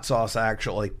Forge hot sauce,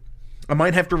 actually. I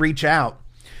might have to reach out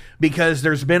because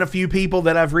there's been a few people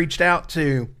that I've reached out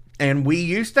to, and we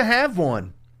used to have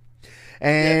one.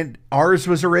 And ours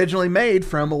was originally made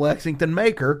from a Lexington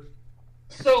maker.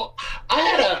 So I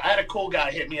had a cool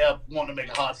guy hit me up wanting to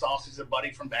make a hot sauce. He's a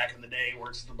buddy from back in the day,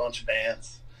 works with a bunch of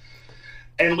bands.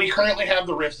 And we currently have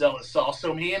the Riff Zealot sauce.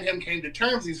 So me and him came to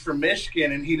terms. He's from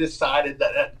Michigan, and he decided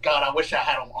that God, I wish I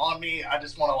had him on me. I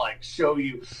just want to like show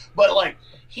you. But like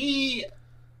he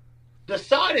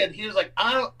decided, he was like,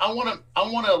 I want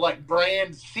to like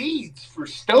brand seeds for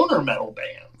stoner metal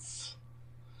bands.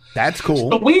 That's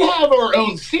cool. So we have our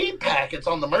own seed packets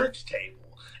on the merch table.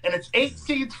 And it's 8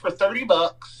 seeds for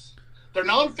 $30. They're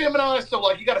non-feminized, so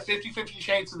like you got a 50-50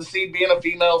 chance of the seed being a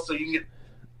female, so you can get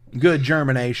good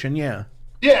germination. Yeah.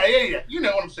 Yeah. You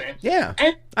know what I'm saying? Yeah.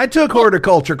 And, I took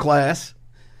horticulture class.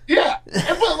 Yeah,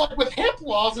 but like with hemp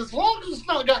laws, as long as it's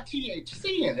not got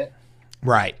THC in it,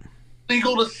 right,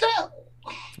 legal to sell.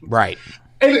 Right.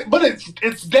 But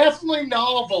it's definitely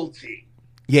novelty.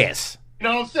 Yes. You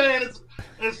know what I'm saying?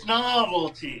 It's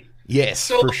novelty. Yes,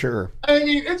 so, for sure. I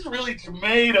mean, it's really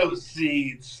tomato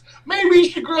seeds. Maybe you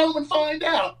should grow them and find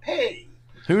out. Hey.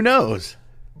 Who knows?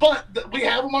 But we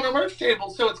have them on our merch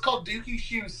table, so it's called Dookie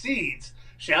Shoe Seeds.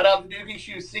 Shout out to Dookie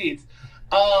Shoe Seeds.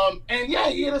 And yeah,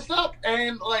 he hit us up,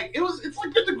 and like it's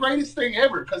like been the greatest thing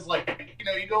ever because like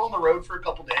you go on the road for a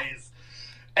couple days,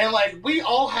 and like we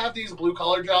all have these blue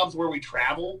collar jobs where we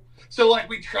travel. So like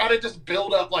we try to just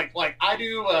build up like I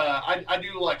do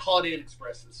like Holiday Inn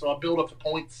Expresses, so I build up the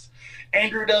points.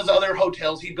 Andrew does other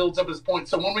hotels, he builds up his points.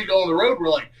 So when we go on the road, we're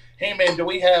like, hey man, do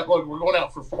we have we're going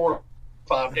out for 4 or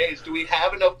 5 days? Do we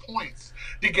have enough points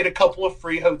to get a couple of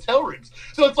free hotel rooms?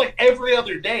 So it's like every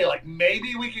other day, like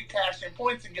maybe we could cash in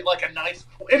points and get like a nice.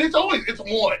 And it's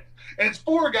one, and it's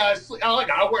 4 guys.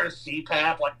 I wear a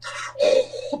CPAP like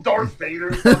Darth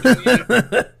Vader.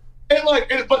 Fucking,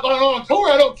 And but on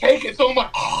tour I don't take it, so I'm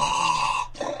like,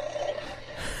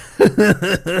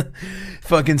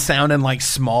 fucking sounding like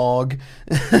smog,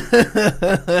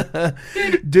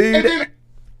 dude.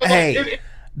 Hey,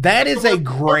 that is a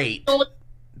great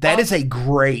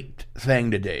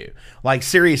thing to do. Like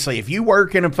seriously, if you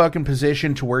work in a fucking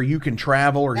position to where you can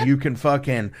travel or you can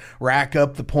fucking rack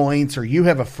up the points, or you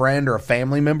have a friend or a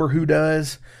family member who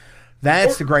does,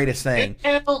 that's the greatest thing.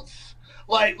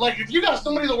 Like if you got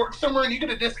somebody that works somewhere and you get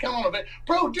a discount on a bit,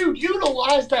 bro, dude,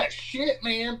 utilize that shit,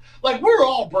 man. Like we're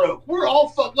all broke. We're all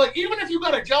fucked. Like even if you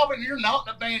got a job and you're not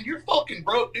in a band, you're fucking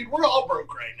broke, dude. We're all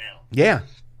broke right now. Yeah.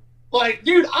 Like,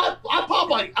 dude, I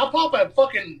pop a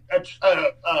fucking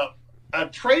a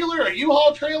trailer, a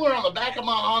U-Haul trailer on the back of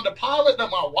my Honda Pilot that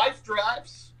my wife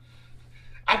drives.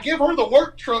 I give her the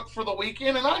work truck for the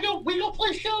weekend, and we go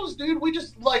play shows, dude. We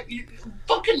just,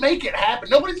 fucking make it happen.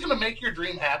 Nobody's going to make your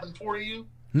dream happen for you.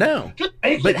 No. Just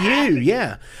make it happen.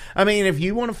 Yeah. I mean, if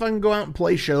you want to fucking go out and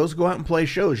play shows, go out and play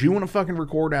shows. You want to fucking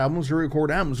record albums,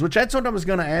 which that's what I was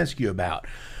going to ask you about.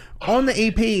 On the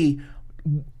EP,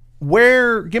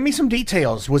 give me some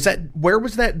details. Where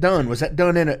was that done? Was that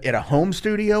done at a home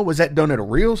studio? Was that done at a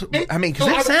real, I mean,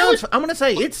 because I'm going to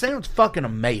say, it sounds fucking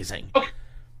amazing.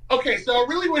 Okay, so I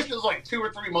really wish it was like 2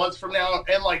 or 3 months from now,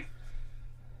 and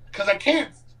because I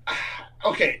can't.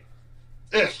 Okay,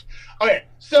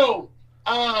 so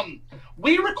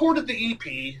we recorded the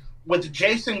EP with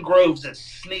Jason Groves at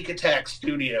Sneak Attack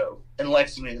Studio in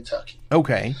Lexington, Kentucky.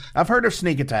 Okay, I've heard of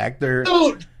Sneak Attack.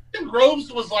 Dude, Jason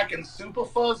Groves was like in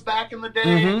Superfuzz back in the day.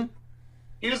 Mm-hmm.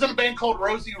 He was in a band called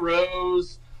Rosie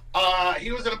Rose.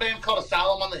 He was in a band called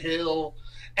Asylum on the Hill.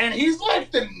 And he's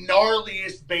like the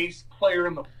gnarliest bass player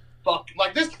in the fucking...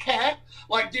 Like, this cat,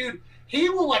 like, dude, he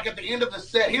will, like, at the end of the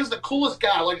set, he was the coolest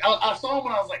guy. Like, I saw him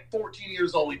when I was, like, 14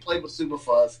 years old. He played with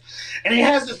Superfuzz. And he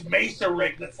has this Mesa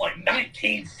rig that's, like,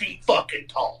 19 feet fucking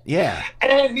tall. Yeah.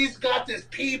 And he's got this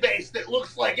P-bass that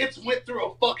looks like it's went through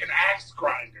a fucking axe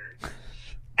grinder.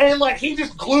 And, like, he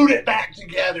just glued it back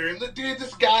together. And, dude,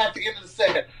 this guy at the end of the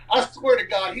set, I swear to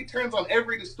God, he turns on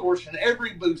every distortion,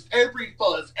 every boost, every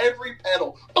fuzz, every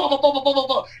pedal, blah, blah, blah, blah, blah, blah,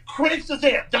 blah, cranks his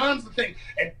amp, dons the thing,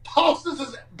 and tosses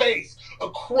his bass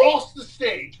across the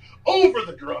stage, over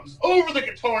the drums, over the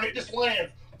guitar, and it just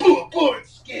lands, boom, boom, and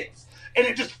skids. And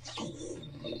it just...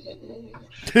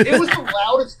 It was the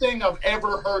loudest thing I've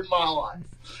ever heard in my life.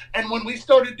 And when we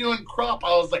started doing Crop,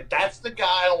 I was like, that's the guy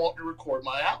I want to record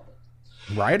my album.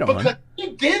 Right on. Because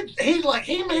he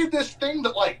made this thing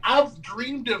that, like, I've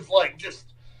dreamed of, like, just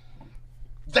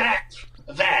that.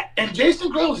 And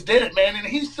Jason Groves did it, man, and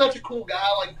he's such a cool guy.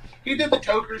 Like, he did the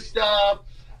Toker stuff.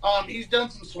 He's done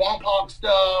some Swamp Hawk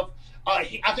stuff. I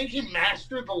think he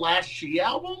mastered the last She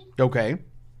album. Okay.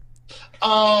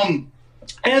 And,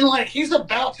 like, he's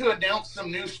about to announce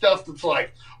some new stuff that's,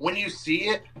 like, when you see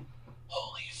it,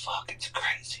 holy fuck, it's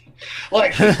crazy.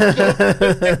 Like,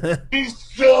 he's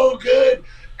so good.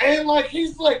 And, like,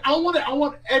 he's like, I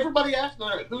want everybody asking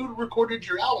who recorded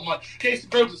your album. Like, Jason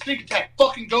Groves and Sneak Attack.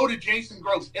 Fucking go to Jason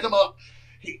Groves. Hit him up.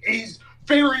 He's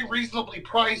very reasonably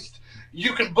priced.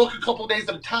 You can book a couple days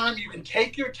at a time. You can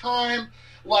take your time.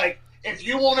 Like, if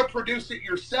you want to produce it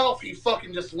yourself, he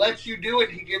fucking just lets you do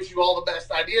it. He gives you all the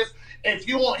best ideas. If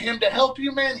you want him to help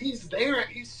you, man, he's there, and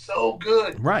he's so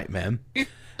good. Right, man. He's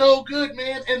so good,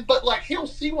 man. But like, he'll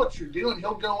see what you're doing.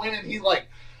 He'll go in and he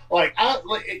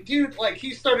dude, like,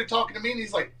 he started talking to me and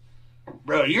he's like,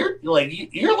 bro, you were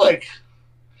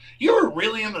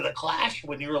really into the Clash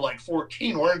when you were like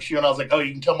 14, weren't you? And I was like, oh,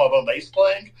 you can tell by my bass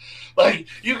playing. Like,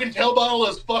 you can tell by all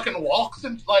those fucking walks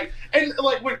and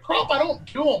with Crop, I don't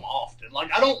do them often.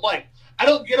 Like, I don't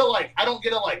get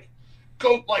to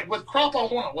go, like, with Crop, I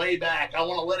want to lay back. I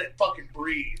want to let it fucking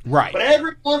breathe. Right. But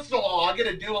every once in a while, I get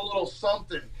to do a little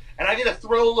something, and I get to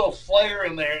throw a little flair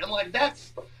in there, and, like,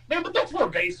 that's where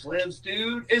bass lives,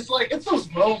 dude. It's like, it's those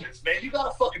moments, man. You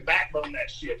gotta fucking backbone that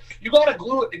shit. You gotta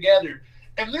glue it together.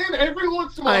 And then every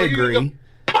once in a while, I agree. You go,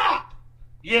 pop!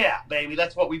 Yeah, baby,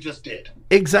 that's what we just did.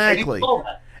 Exactly.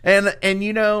 And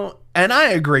you know, and I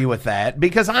agree with that,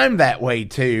 because I'm that way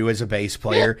too as a bass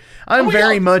player. Yeah. I'm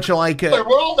very much like we're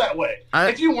all that way.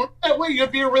 If you weren't that way,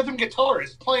 you'd be a rhythm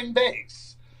guitarist playing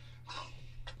bass.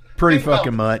 Pretty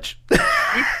fucking much.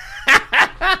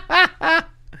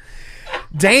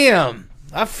 Damn,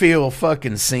 I feel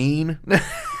fucking seen. Man,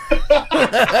 I've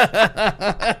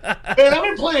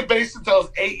been playing bass since I was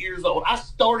 8 years old. I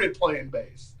started playing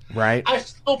bass. Right. I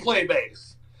still play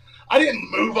bass. I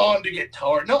didn't move on to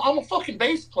guitar. No, I'm a fucking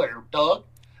bass player, dog.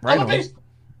 Right. I'm a bass.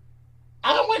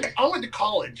 I went to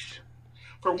college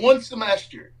for one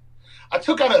semester. I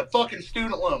took out a fucking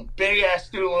student loan, big ass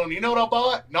student loan. You know what I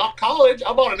bought? Not college.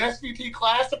 I bought an SVT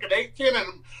Classic, an 810, and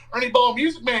an Ernie Ball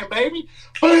Music Man, baby.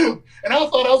 Boom! And I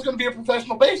thought I was going to be a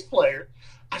professional bass player.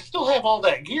 I still have all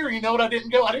that gear. You know what? I didn't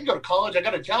go to college. I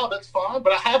got a job. That's fine.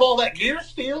 But I have all that gear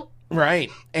still.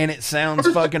 Right. And it sounds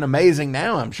fucking amazing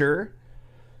now, I'm sure.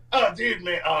 Oh, dude,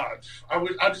 man. I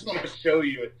just wanted to show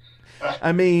you it.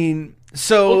 I mean,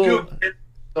 so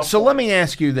let me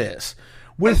ask you this.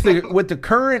 With the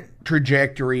current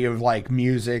trajectory of, like,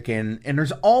 music, and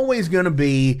there's always going to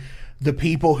be the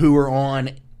people who are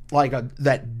on, like,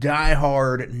 that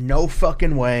diehard no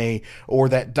fucking way, or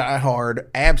that diehard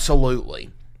absolutely.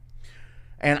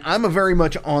 And I'm a very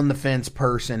much on the fence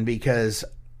person, because,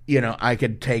 you know, I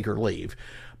could take or leave.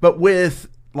 But with,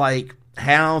 like,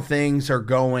 how things are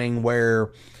going,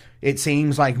 where it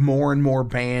seems like more and more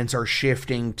bands are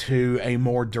shifting to a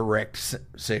more direct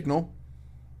signal.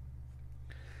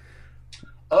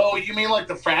 Oh, you mean like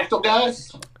the Fractal guys?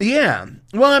 Yeah.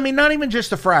 Well, I mean, not even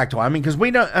just the Fractal. I mean, because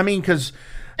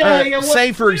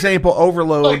say, for example,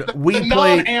 Overload, like we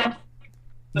played...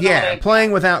 Yeah,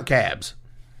 playing without cabs.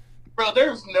 Bro,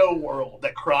 there's no world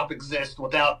that Crop exists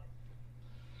without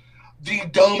the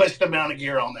dumbest amount of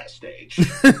gear on that stage.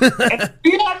 And if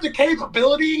you have the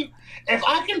capability, if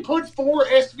I can put 4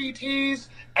 SVTs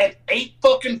and 8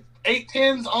 fucking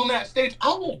 810s on that stage, I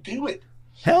will do it.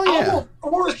 Hell yeah. I will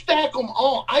 4 stack them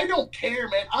all. I don't care,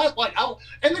 man.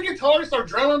 And the guitarist, our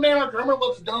drummer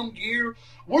loves dumb gear.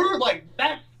 We're like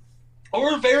that.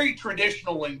 We're very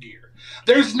traditional in gear.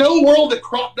 There's no world that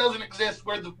Crop doesn't exist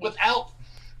without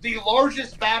the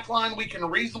largest backline we can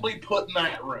reasonably put in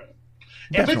that room.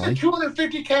 Definitely. If it's a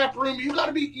 250 cap room, you got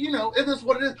to be, it is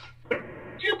what it is. But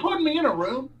if you're putting me in a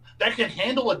room that can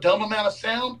handle a dumb amount of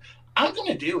sound, I'm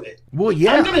going to do it. Well,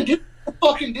 yeah. I'm going to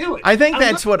fucking do it. I think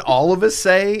that's what all of us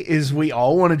say, is we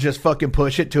all want to just fucking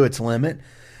push it to its limit.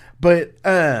 But,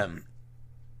 no,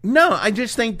 I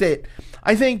think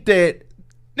that.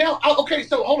 Now, okay,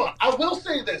 so hold on. I will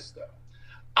say this, though.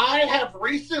 I have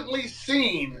recently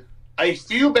seen a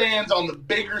few bands on the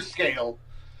bigger scale,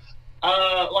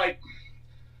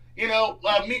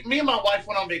 me and my wife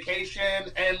went on vacation,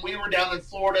 and we were down in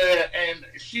Florida, and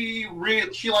she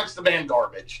likes the band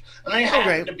Garbage, and they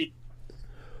happen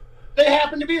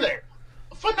to be there.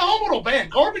 Phenomenal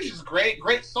band. Garbage is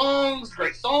great songs,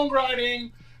 great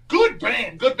songwriting, good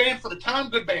band for the time,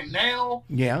 good band now.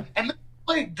 Yeah. And they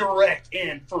played direct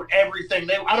in for everything.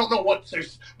 I don't know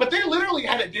but they literally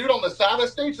had a dude on the side of the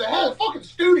stage that had a fucking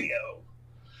studio.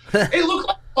 It looked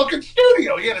like a fucking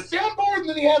studio. He had a soundboard, and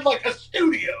then he had like a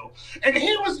studio, and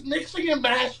he was mixing and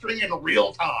mastering in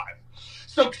real time.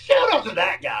 So shout out to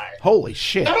that guy. Holy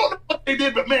shit! I don't know what they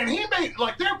did, but man, he made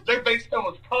their bass tone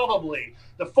was probably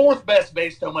the fourth best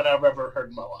bass tone I've ever heard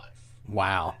in my life.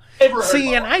 Wow.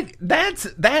 See, and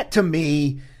that to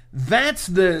me, that's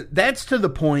to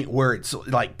the point where it's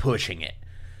like pushing it.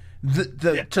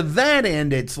 To that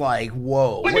end, it's like,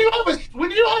 whoa.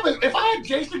 If I had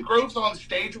Jason Groves on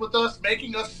stage with us,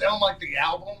 making us sound like the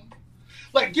album,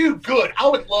 like, dude, good. I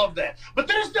would love that. But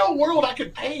there's no world I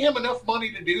could pay him enough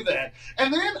money to do that.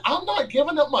 And then I'm not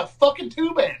giving up my fucking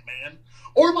tube amp, man,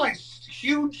 or my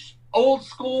huge old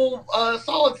school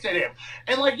solid state amp.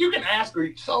 And like, you can ask, are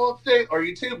you solid state or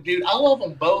you tube, dude? I love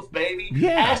them both, baby.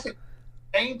 Yeah. Ask at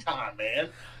the same time, man.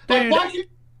 Dude,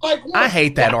 I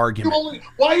hate that argument.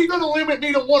 Why are you going to limit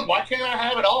me to one? Why can't I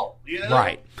have it all?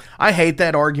 Right. I hate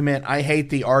that argument. I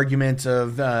hate the arguments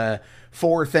of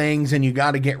 4 things and you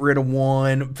got to get rid of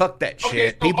one. Fuck that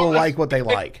shit. So people like what they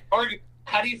like.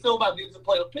 How do you feel about dudes that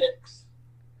play with picks?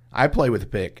 I play with a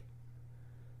pick.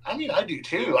 I mean, I do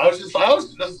too. I was just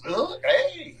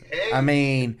hey. I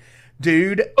mean,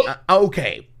 dude,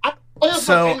 okay.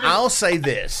 So I'll say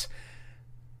this.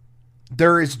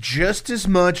 There is just as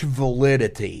much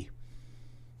validity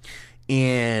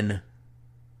in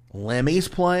Lemmy's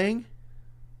playing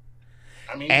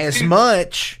as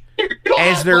much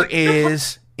as there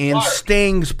is in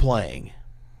Sting's playing,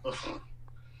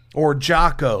 or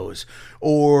Jocko's,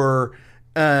 or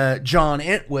John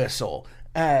Entwistle,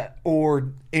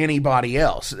 or anybody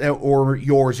else, or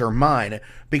yours or mine,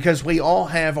 because we all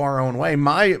have our own way.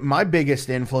 My biggest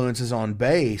influences on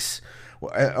bass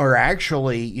are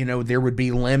actually, there would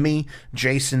be Lemmy,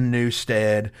 Jason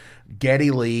Newsted,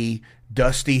 Geddy Lee,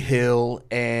 Dusty Hill,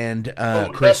 and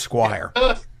Chris Squire.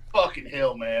 Fucking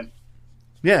Hill, man.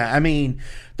 Yeah, I mean,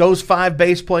 those 5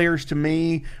 bass players to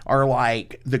me are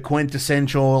like the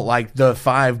quintessential, like the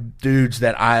 5 dudes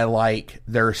that I like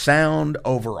their sound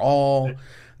overall,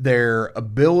 their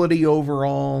ability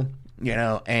overall,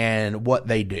 and what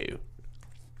they do.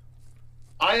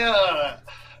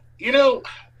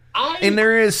 And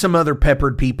there is some other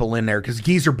peppered people in there, because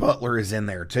Geezer Butler is in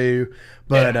there too.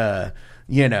 But,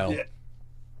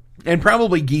 and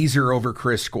probably Geezer over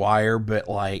Chris Squire, but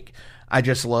like, I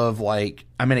just love, like,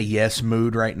 I'm in a yes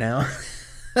mood right now.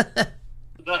 Another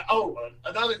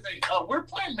thing. We're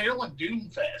playing Maryland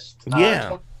Doomfest.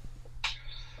 Yeah.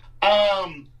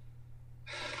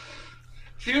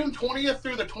 June 20th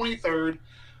through the 23rd.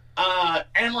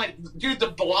 And like, dude,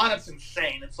 the lineup's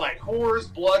insane. It's like Horrors,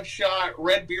 Bloodshot,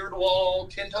 Red Beardwall,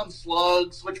 10 Ton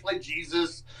Slug, Switchblade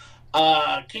Jesus,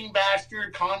 King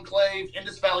Bastard, Conclave,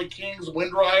 Indus Valley Kings,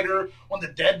 Windrider, When the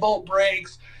Deadbolt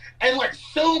Breaks, and like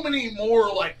so many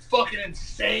more like fucking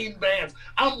insane bands.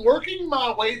 I'm working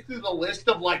my way through the list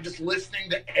of like just listening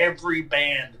to every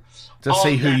band to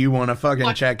see who you want to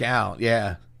fucking check out.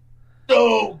 Yeah.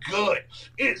 So good.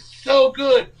 It's so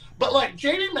good. But like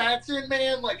JD Matson,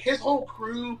 man, like his whole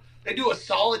crew, they do a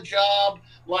solid job.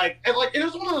 Like, and like it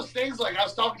was one of those things. Like I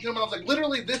was talking to him, and I was like,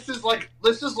 literally, this is like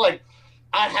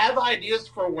I have ideas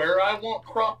for where I want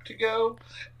Crop to go,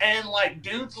 and like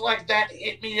dudes like that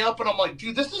hit me up, and I'm like,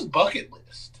 dude, this is bucket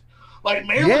list. Like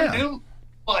Maryland Doom,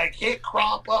 like hit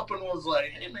Crop up and was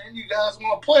like, hey man, you guys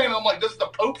want to play? And I'm like, does the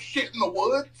Pope shit in the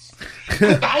woods?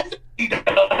 Because I think he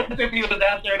does. If he was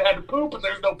out there and had to poop, and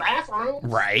there's no bathroom,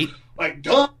 right? Like,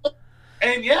 duh.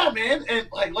 And yeah, man, and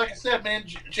like I said, man,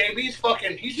 JB's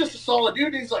fucking, he's just a solid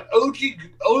dude. He's like OG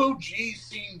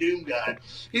scene Doom guy.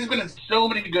 He's been in so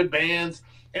many good bands,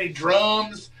 and he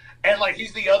drums, and like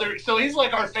he's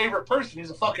like our favorite person.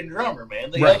 He's a fucking drummer, man.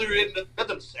 The other in the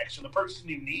rhythm section, the person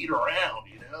you need around,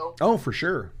 Oh, for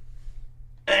sure.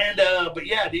 And but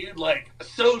yeah, dude, like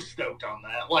so stoked on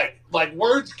that. Like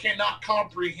words cannot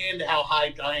comprehend how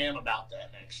hyped I am about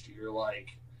that next year.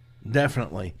 Like,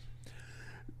 definitely.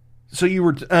 So you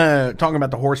were talking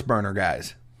about the horse burner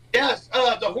guys. Yes,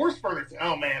 the horse burner.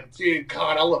 Oh man, dude,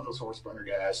 God, I love those horse burner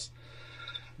guys.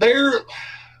 They're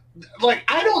like,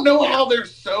 I don't know how they're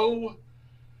so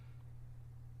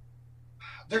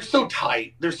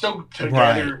tight. They're so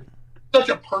together. Right. Such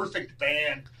a perfect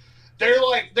band. They're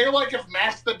like if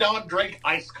Mastodon drank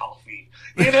iced coffee.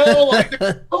 You know, like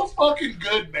they're so fucking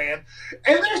good, man.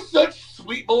 And they're such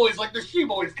sweet boys. Like the She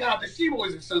Boys. God, the She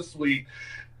Boys are so sweet.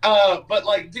 But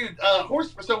like, dude,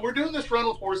 so we're doing this run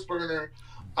with Horse Burner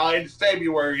in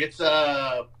February. It's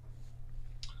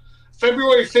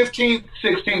February 15th,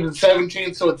 16th, and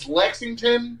 17th. So it's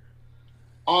Lexington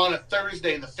on a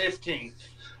Thursday, the 15th,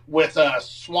 with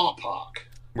Swamp Hawk.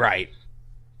 Right.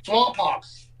 Swamp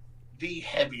Hawk's the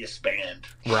heaviest band.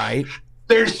 Right.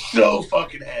 They're so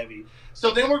fucking heavy.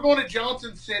 So then we're going to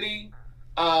Johnson City.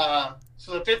 So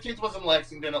the 15th was in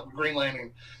Lexington at Green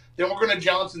Lantern. Then we're going to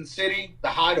Johnson City, the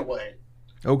Hideaway.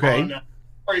 Okay. On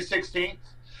February 16th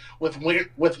with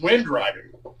Wind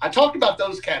Rider. I talked about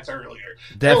those cats earlier.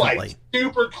 Definitely. They're like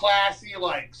super classy,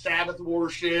 like Sabbath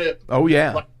worship. Oh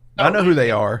yeah, like, I know who they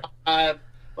are.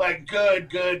 Like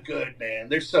good, man.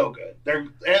 They're so good. They're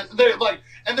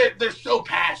so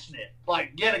passionate.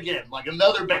 Like yet again, like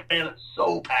another band that's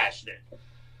so passionate.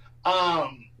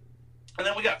 And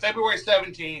then we got February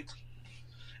 17th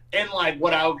in like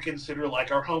what I would consider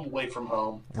like our home away from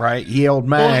home. Right, Ye Old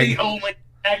Mag. The only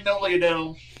Magnolia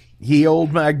Dome. Ye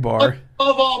Old Mag Bar.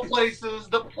 Of all places,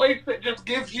 the place that just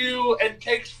gives you and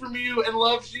takes from you and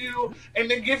loves you and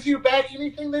then gives you back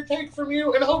anything they take from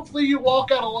you, and hopefully you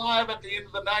walk out alive at the end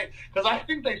of the night, because I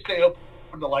think they stay up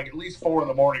until like at least 4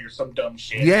 a.m. or some dumb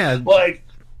shit. Yeah. Like,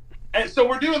 and so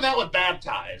we're doing that with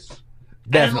Baptize.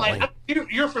 Definitely. And like,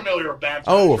 you're familiar with Baptize,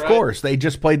 oh, of right? course. They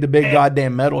just played the big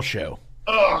goddamn metal show.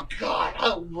 Oh, God.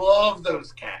 I love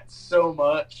those cats so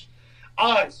much.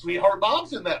 Sweetheart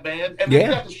Bob's in that band. And then you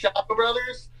got the Shaka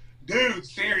Brothers. Dude,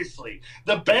 seriously.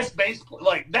 The best bass player.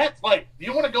 Like, that's like,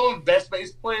 you want to go in best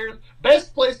bass players?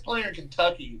 Best bass player in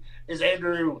Kentucky is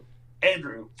Andrew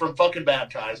from fucking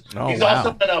Baptized. Oh, he's wow.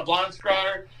 also been a Blind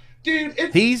Scryer. Dude,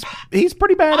 he's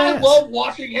pretty badass. I love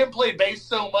watching him play bass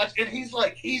so much, and he's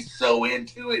so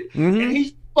into it, and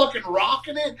he's fucking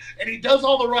rocking it, and he does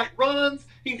all the right runs.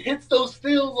 He hits those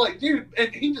fills, like, dude,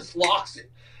 and he just locks it.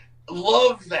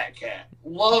 Love that cat.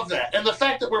 Love that. And the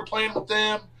fact that we're playing with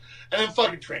them, and then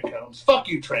fucking Trent Combs. Fuck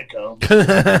you, Trent Combs.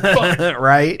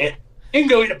 Right? You can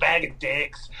go eat a bag of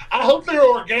dicks. I hope they're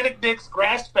organic dicks,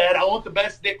 grass-fed. I want the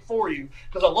best dick for you,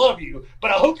 because I love you,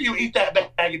 but I hope you eat that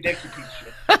bag of dicks, you piece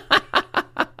of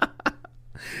shit.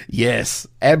 Yes,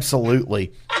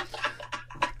 absolutely.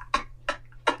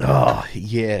 Oh,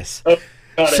 yes.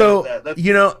 So,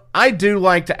 you know, I do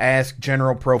like to ask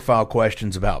general profile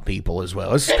questions about people as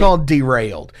well. It's called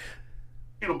Derailed.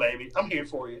 Baby, I'm here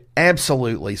for you.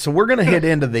 Absolutely. So we're going to hit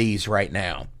into these right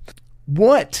now.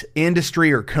 What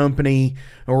industry or company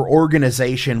or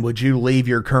organization would you leave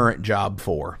your current job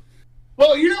for?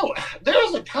 Well, you know, there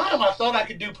was a time I thought I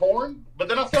could do porn, but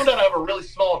then I found out I have a really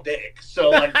small dick. So,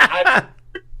 like, I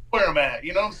where I'm at.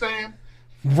 You know what I'm saying?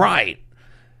 Right.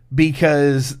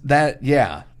 Because that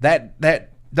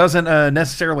doesn't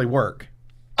necessarily work.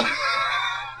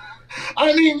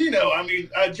 I mean,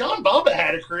 John Bubba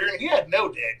had a career and he had no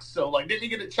dick. So, like, didn't he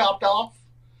get it chopped off?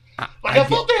 I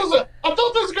thought there was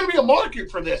going to be a market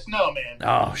for this. No, man.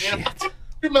 Oh, shit.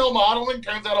 Female modeling,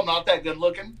 turns out I'm not that good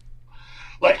looking.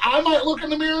 Like, I might look in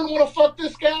the mirror and want to fuck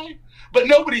this guy, but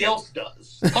nobody else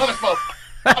does. Honest, God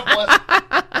bless.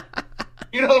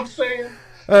 You know what I'm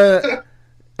saying?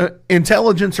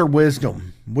 Intelligence or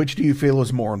wisdom? Which do you feel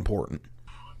is more important?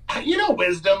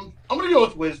 Wisdom. I'm going to go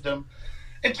with wisdom.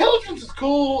 Intelligence is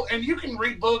cool, and you can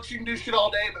read books, you can do shit all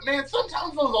day, but man,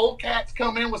 sometimes those old cats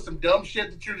come in with some dumb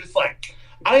shit that you're just like,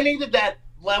 I needed that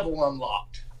level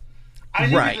unlocked. I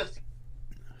needed this.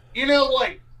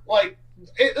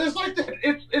 It's like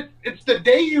it's the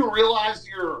day you realize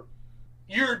your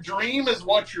dream is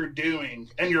what you're doing,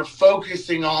 and you're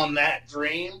focusing on that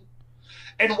dream,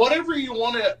 and whatever you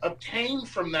want to obtain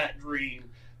from that dream,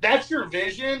 that's your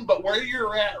vision. But where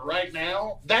you're at right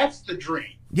now, that's the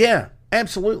dream. Yeah.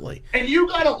 Absolutely. And you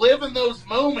got to live in those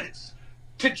moments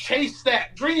to chase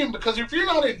that dream, because if you're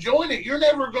not enjoying it, you're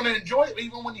never going to enjoy it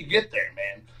even when you get there,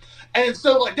 man. And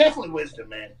so, like, definitely wisdom,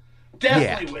 man.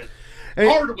 Definitely wisdom.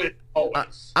 Hard wisdom,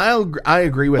 always. I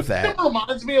agree with that. It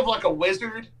reminds me of, like, a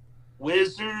wizard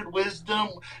Wizard, wisdom,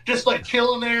 just like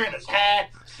chilling there in his hat,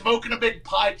 smoking a big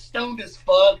pipe, stoned as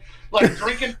fuck, like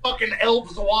drinking fucking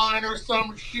elves wine or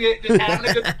some shit, just having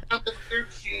a good time with their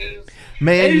shoes.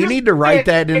 Man, you need to write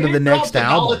that into the next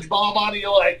album. Knowledge bomb on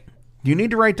you, like, you need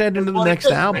to write that into the next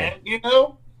album. Man, you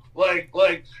know, like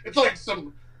it's like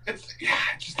some, it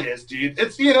just is, dude.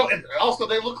 It's, you know, and also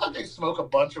they look like they smoke a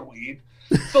bunch of weed.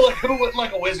 So like, who wouldn't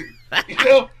like a wizard? You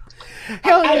know?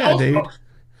 Hell yeah, dude.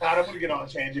 God, I'm gonna get on a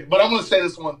tangent, but I'm gonna say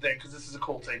this one thing because this is a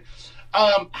cool thing.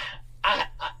 I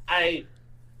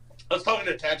was talking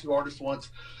to a tattoo artist once,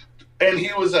 and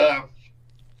he was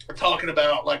talking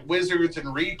about like wizards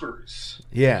and reapers.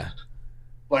 Yeah.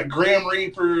 Like Grim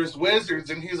Reapers, wizards,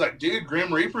 and he's like, dude,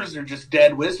 Grim Reapers are just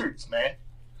dead wizards, man.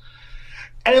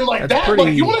 And like that's that,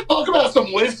 like you want to talk about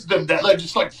some wisdom that like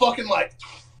just like fucking like.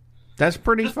 That's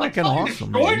pretty fucking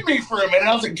awesome. Destroyed me for a minute.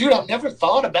 I was like, dude, I've never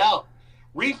thought about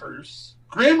Reapers.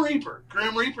 Grim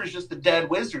Reaper's just a dead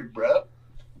wizard, bro.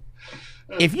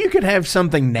 If you could have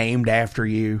something named after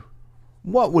you,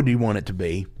 what would you want it to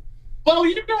be? Well,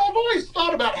 you know, I've always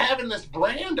thought about having this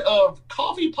brand of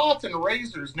coffee pots and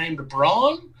razors named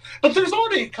Braun, but there's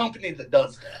already a company that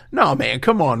does that. No, man,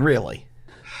 come on, really.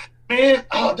 Man,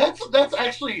 that's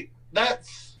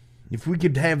if we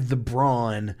could have the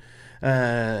Braun,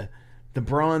 Dabney.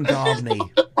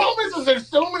 The problem is there's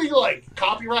so many like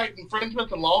copyright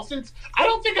infringements and lawsuits. I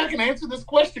don't think I can answer this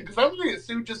question because I'm going to get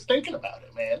sued just thinking about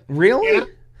it, man. Really? You know?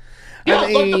 Yeah, I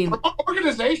mean, like the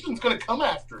organization's going to come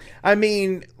after me. I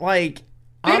mean, like,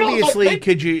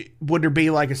 obviously, would there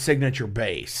be like a signature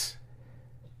base?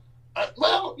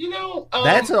 Well, you know,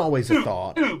 that's always a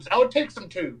thought. Tubes. I would take some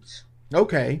tubes.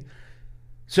 Okay.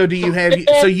 So do you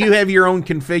have your own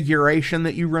configuration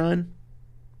that you run?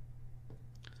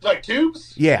 Like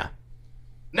tubes? Yeah.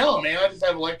 No, man, I just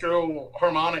have electro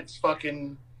harmonics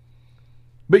fucking.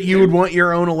 But you would want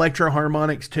your own electro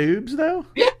harmonics tubes, though?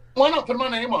 Yeah. Why not put my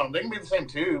name on them? They can be the same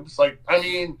tubes. Like, I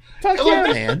mean, fuck yeah,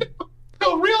 man.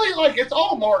 So really, like, it's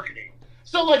all marketing.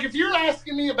 So, like, if you're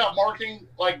asking me about marketing,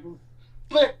 like,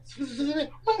 Missy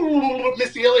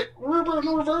Elliott,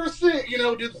 reverse it, you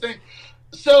know, do the thing.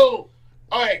 So,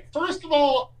 all right, first of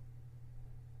all,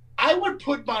 I would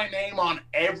put my name on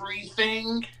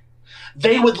everything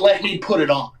they would let me put it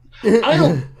on. I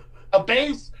don't a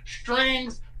bass,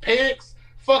 strings, picks,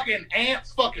 fucking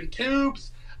amps, fucking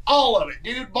tubes. All of it,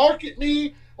 dude. Market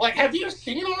me. Like, have you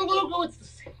seen our logo? It's the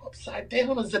same upside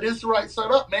down as it is the right side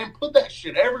up, man. Put that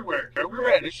shit everywhere. Man,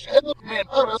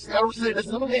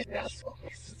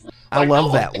 I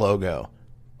love that logo.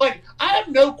 Like, I have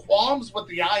no qualms with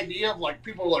the idea of, like,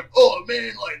 people are like, oh,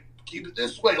 man, like, keep it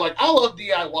this way. Like, I love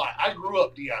DIY. I grew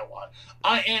up DIY.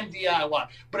 I am DIY.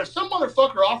 But if some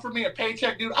motherfucker offered me a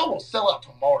paycheck, dude, I will sell out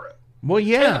tomorrow. Well,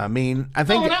 yeah. I mean, I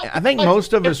think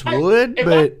most of us would,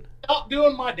 but stop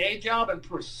doing my day job and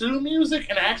pursue music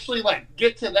and actually like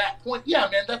get to that point, yeah,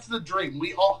 man, that's the dream.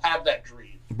 We all have that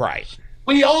dream, right?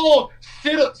 We all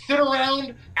sit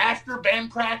around after band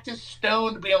practice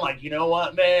stoned being like, you know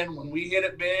what, man, when we hit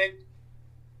it big,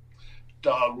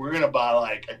 dog, we're gonna buy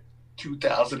like a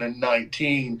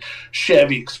 2019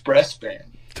 Chevy Express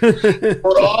van.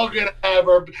 We're all gonna have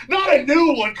our, not a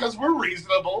new one because we're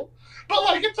reasonable, but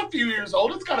like it's a few years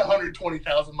old. It's got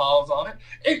 120,000 miles on it.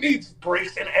 It needs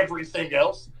brakes and everything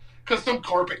else because some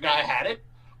carpet guy had it.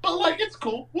 But like it's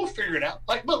cool. We'll figure it out.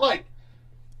 Like, but like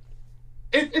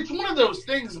it's one of those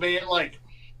things, man. Like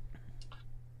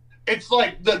it's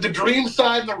like the dream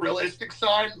side and the realistic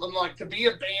side. And like to be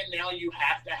a band now, you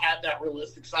have to have that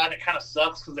realistic side. It kind of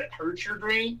sucks because it hurts your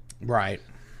dream, right?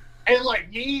 And like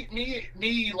me,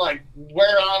 like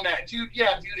where I'm at, dude.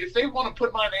 Yeah, dude. If they want to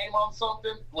put my name on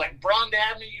something, like Braun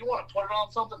Dabney, you want to put it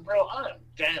on something, bro? I am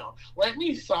down. Let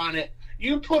me sign it.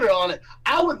 You put it on it.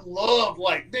 I would love,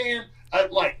 like, man,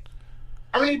 like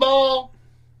Ernie Ball,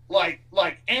 like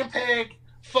Ampeg,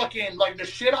 fucking like the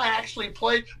shit I actually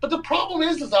play. But the problem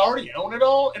is I already own it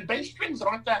all, and bass strings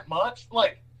aren't that much.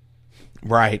 Like,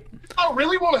 right. I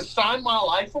really want to sign my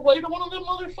life away to one of them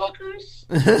motherfuckers.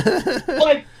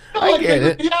 like I get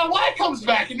it. DIY comes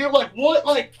back, and you're like, what?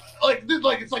 Like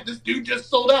it's like this dude just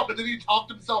sold out, but then he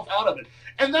talked himself out of it.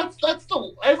 And that's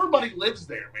the everybody lives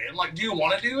there, man. Like, do you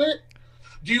want to do it?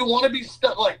 Do you want to be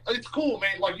stuck? Like, it's cool,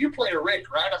 man. Like, you play a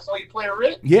Rick, right? I saw you play a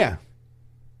Rick. Yeah.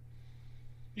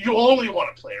 You only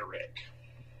want to play a Rick.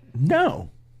 No.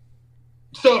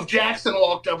 So if Jackson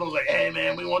walked up and was like, hey,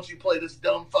 man, we want you to play this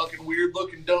dumb, fucking,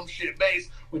 weird-looking, dumb shit bass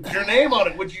with your name on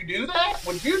it, would you do that?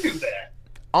 Would you do that?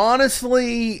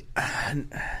 Honestly,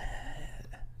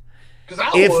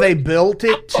 if they built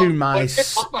it to my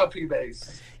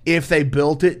P-bass. If they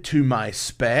built it to my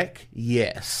spec,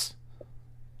 yes.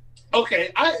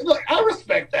 Okay, I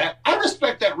respect that. I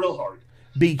respect that real hard.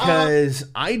 Because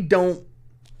I don't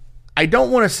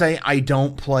want to say I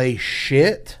don't play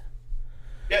shit.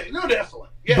 Yeah, no, definitely.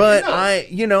 Yeah, but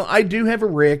I do have a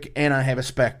Rick and I have a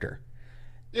Spectre.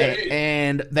 Yeah,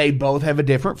 and they both have a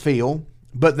different feel,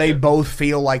 but they both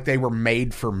feel like they were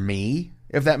made for me,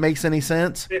 if that makes any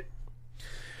sense. Yeah.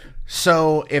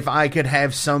 So if I could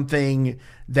have something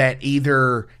that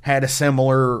either had a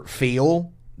similar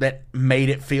feel that made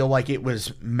it feel like it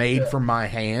was made for my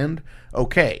hand,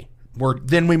 okay,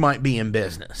 then we might be in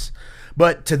business.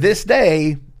 But to this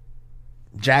day,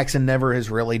 Jackson never has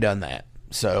really done that.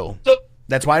 So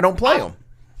that's why I don't play them.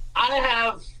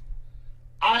 I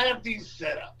have these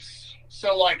setups.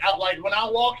 So like when I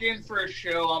walk in for a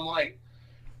show, I'm like,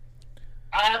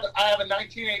 I have a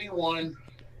 1981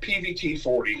 PVT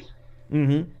 40.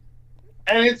 Mm-hmm.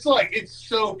 And it's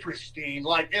so pristine.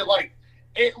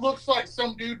 It looks like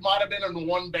some dude might have been in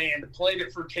one band, played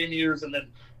it for 10 years, and then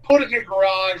put it in a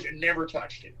garage and never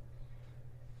touched it.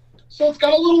 So it's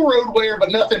got a little road wear,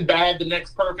 but nothing bad. The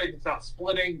neck's perfect. It's not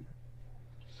splitting.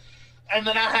 And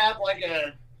then I have like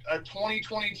a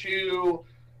 2022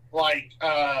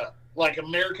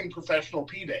 American Professional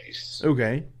P bass.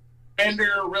 Okay.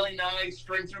 Fender, really nice,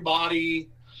 string through body.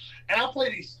 And I play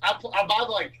these. I buy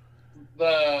like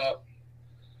the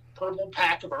purple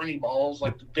pack of Ernie balls,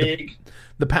 like the big.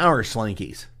 The power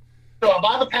slinkies. So I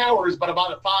buy the powers, but I buy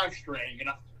the 5-string, and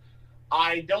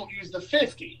I don't use the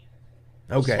 50.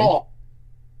 Okay. Small.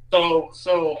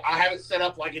 So I have it set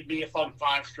up like it'd be a fucking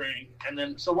 5-string, and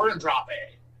then so we're in drop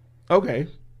A. Okay.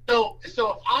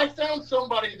 So I found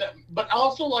somebody that, but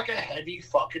also like a heavy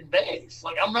fucking bass.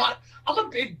 Like I'm a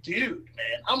big dude,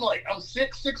 man. I'm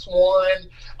 6'1".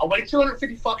 I weigh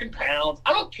 250 fucking pounds.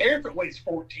 I don't care if it weighs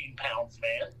 14 pounds,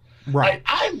 man. Right.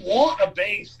 I want a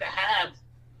bass to have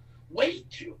weight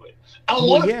to it. I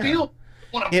want to feel.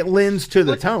 It lends to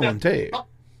the tone too.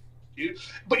 Dude.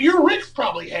 But your Rick's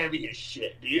probably heavy as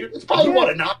shit, dude. It's probably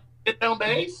a 9-pound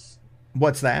bass.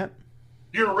 What's that?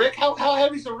 Your Rick? How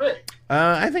heavy's a Rick?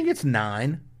 I think it's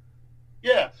 9.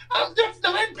 Yeah, that's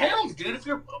 9 pounds, dude. If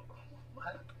you're,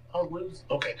 I'll lose.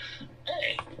 Okay,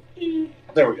 hey,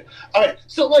 there we go. All right,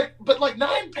 so but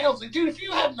 9 pounds, dude. If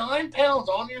you have 9 pounds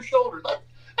on your shoulders,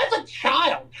 that's a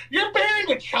child. You're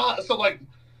bearing a child. So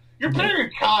you're bearing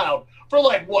a child for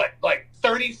what,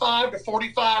 35 to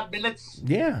 45 minutes.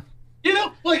 Yeah. You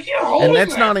know, you're holding. And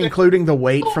that's not including the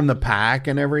weight from the pack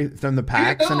and from the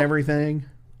packs and everything.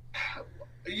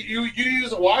 You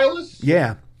use a wireless?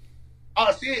 Yeah.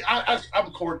 See, I'm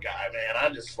a cord guy, man. I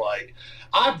just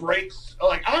I break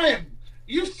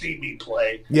you see me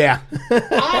play. Yeah.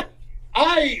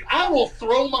 I will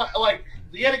throw my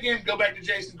yet again go back to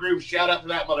Jason Groove. Shout out to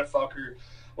that motherfucker.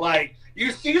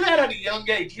 You see that at a young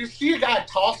age. You see a guy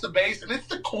toss a bass, and it's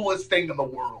the coolest thing in the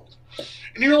world.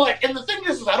 And you're and the thing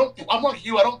is I'm like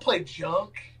you. I don't play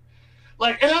junk.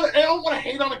 And I don't want to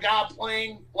hate on a guy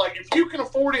playing. If you can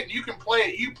afford it and you can play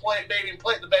it, you play it, baby, and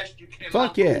play it the best you can.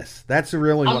 Fuck yes. That's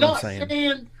really what I'm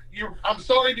saying. I'm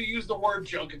sorry to use the word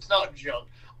junk. It's not junk.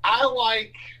 I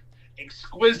like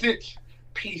exquisite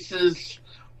pieces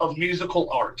of musical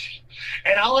art.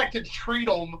 And I like to treat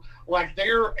them like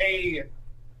they're a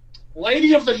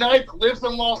lady of the night that lives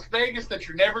in Las Vegas that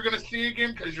you're never going to see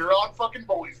again because you're on fucking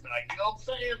boys night. You know what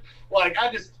I'm saying?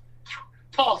 I just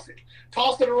toss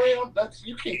it around.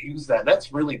 You can't use that.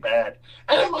 That's really bad.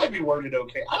 And it might be worded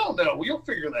okay. I don't know. We'll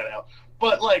figure that out.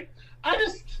 But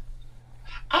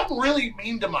I'm really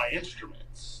mean to my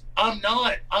instruments. I'm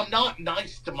not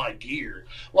nice to my gear.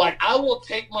 I will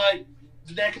take my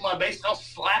neck of my bass and I'll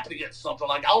slap it against something.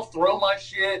 I'll throw my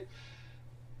shit.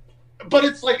 But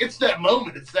it's that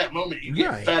moment. It's that moment. You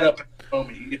get fed up at the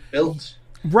moment. You get built.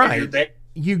 Right.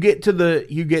 You get to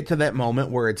that moment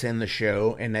where it's in the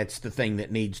show, and that's the thing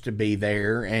that needs to be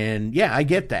there. And yeah, I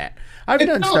get that. I've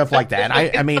done stuff like that.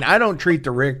 I mean, I don't treat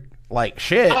the Rick like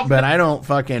shit, but I don't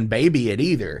fucking baby it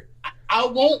either. I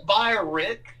won't buy a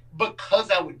Rick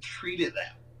because I would treat it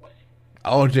that way.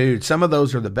 Oh, dude, some of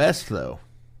those are the best though.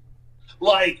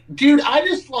 Dude, I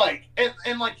just and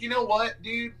you know what,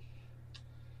 dude,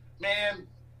 man,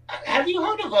 have you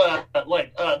heard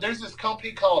of there's this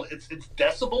company called it's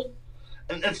Decibel.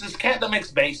 And it's this cat that makes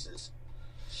basses.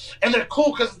 And they're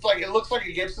cool because it looks like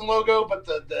a Gibson logo, but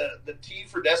the T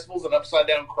for decibels an upside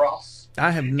down cross.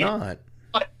 I have not.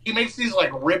 He makes these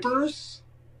rippers.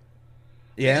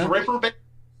 Yeah. These ripper basses.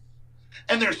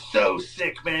 And they're so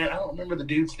sick, man. I don't remember the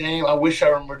dude's name. I wish I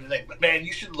remembered the name. But man,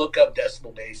 you should look up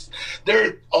decibel bass.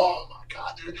 Oh my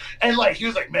god, dude. And he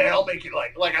was like, man, I'll make it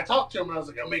I talked to him and I was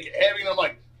like, I'll make it heavy. And I'm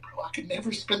like, bro, I could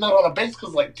never spin that on a bass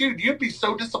because, like, dude, you'd be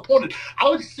so disappointed. I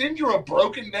would send you a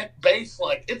broken neck bass,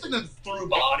 like, it's an through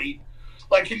body.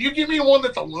 Like, can you give me one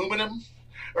that's aluminum?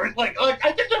 Or, like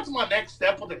I think that's my next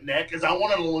step with a neck is I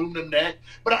want an aluminum neck.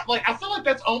 But, I feel like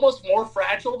that's almost more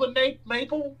fragile than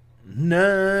maple.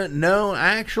 No,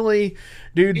 actually,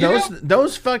 dude,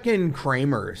 those fucking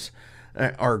Kramers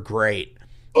are great.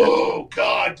 Oh,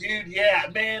 God, dude, yeah,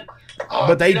 man.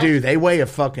 But they weigh a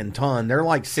fucking ton. They're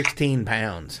like 16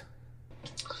 pounds.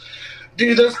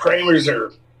 Dude, those Kramers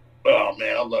are, oh,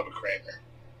 man, I love a Kramer.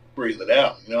 Breathe it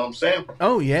out, you know what I'm saying?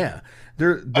 Oh, yeah.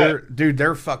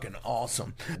 They're fucking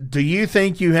awesome. Do you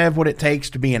think you have what it takes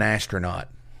to be an astronaut?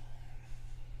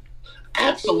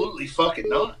 Absolutely fucking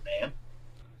not, man.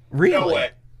 Really? No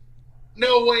way.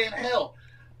 No way in hell.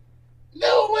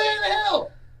 No way in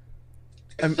hell.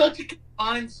 It's such a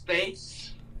confined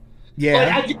space. Yeah.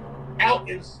 Like, I get out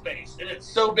in space, and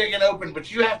it's so big and open,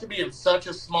 but you have to be in such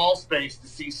a small space to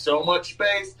see so much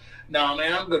space. Nah,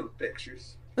 man, I'm good with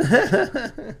pictures.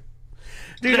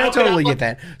 Dude, I totally get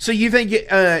that. So you think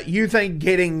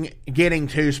getting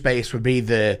to space would be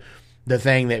the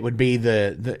thing that would be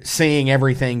the seeing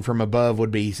everything from above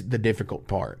would be the difficult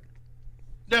part?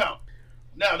 No,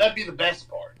 that'd be the best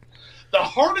part. The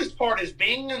hardest part is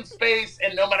being in space,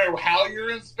 and no matter how you're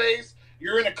in space,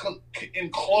 you're in a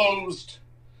enclosed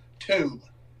tomb.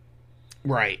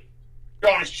 Right.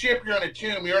 You're on a ship. You're in a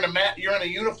tomb. You're in a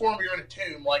uniform. You're in a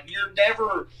tomb. Like you're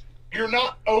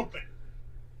not open.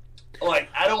 Like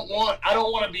I don't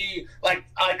want to be like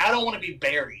I don't want to be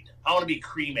buried. I want to be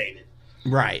cremated.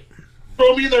 Right.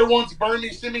 Throw me there once, burn me,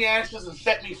 send me ashes, and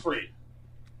set me free.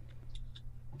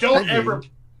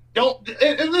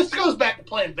 And this goes back to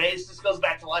playing bass. This goes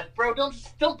back to life, bro.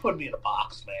 Don't put me in a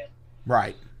box, man.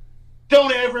 Right.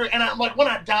 Don't ever. And I'm like, when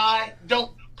I die,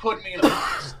 don't put me in a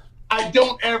box. I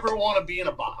don't ever want to be in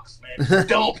a box, man. Just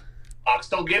don't box.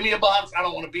 Don't give me a box. I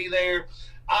don't want to be there.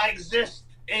 I exist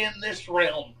in this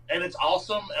realm, and it's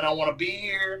awesome, and I want to be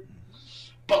here.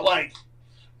 But like,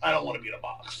 I don't want to be in a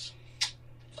box.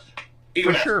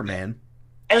 For sure, man.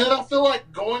 And then I feel like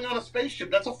going on a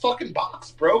spaceship, that's a fucking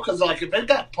box, bro. Because, like, if it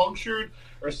got punctured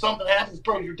or something happens,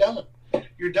 bro, you're done.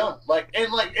 You're done. Like,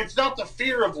 it's not the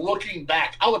fear of looking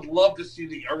back. I would love to see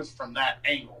the Earth from that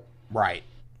angle. Right.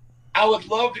 I would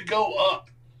love to go up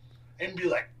and be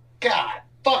like, God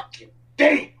fucking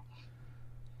damn.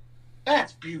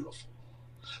 That's beautiful.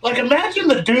 Like, imagine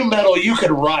the doom metal you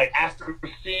could write after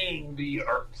seeing the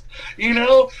Earth. You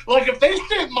know? Like, if they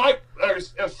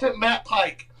sent Matt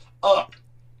Pike up,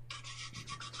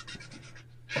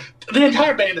 the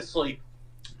entire band is asleep.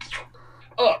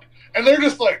 Up. And they're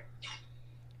just like,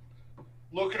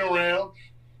 looking around.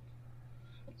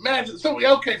 Imagine,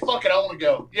 okay, fuck it, I want to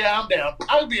go. Yeah, I'm down.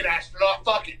 I would be an astronaut,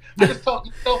 fuck it. I just talked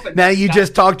myself into Now you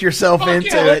just talked yourself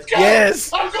into it.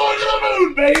 Yes. I'm going to the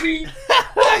moon, baby.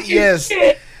 Yes.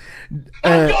 Shit.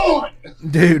 I'm going.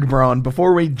 Dude, Braun,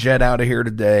 before we jet out of here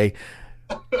today,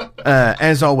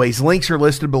 as always, links are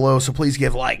listed below, so please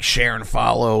give like, share, and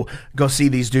follow. Go see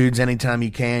these dudes anytime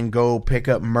you can. Go pick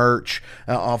up merch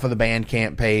off of the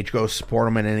Bandcamp page. Go support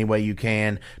them in any way you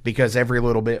can, because every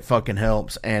little bit fucking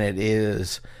helps, and it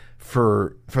is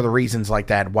for the reasons like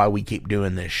that why we keep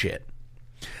doing this shit.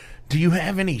 Do you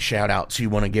have any shout-outs you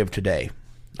want to give today?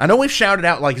 I know we've shouted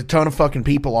out like a ton of fucking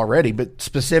people already, but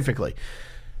specifically.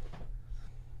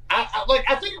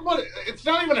 I think it's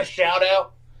not even a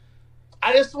shout-out.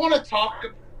 I just want to talk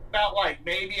about, like,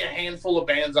 maybe a handful of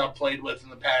bands I've played with in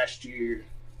the past year.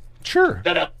 Sure.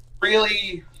 That I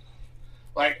really,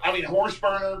 like, I mean,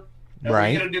 Horseburner.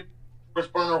 Right. We're going to do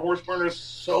Horseburner. Horseburner is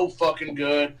so fucking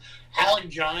good. Howling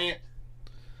Giant.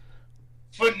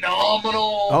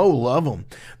 Phenomenal. Oh, love them.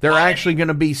 They're actually going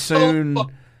to be soon.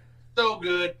 So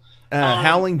good.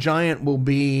 Howling Giant will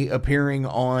be appearing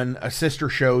on a sister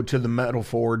show to the Metal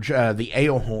Forge, the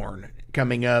Ale Horn,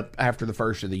 coming up after the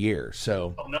first of the year.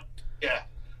 So, oh, no. Yeah,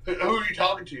 who are you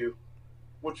talking to?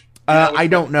 I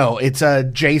don't know. It's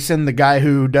Jason, the guy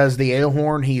who does the Ale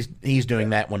Horn. He's doing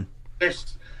that one.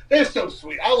 They're so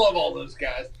sweet. I love all those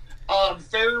guys.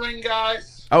 Fairy Ring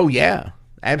guys. Oh yeah,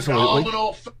 absolutely.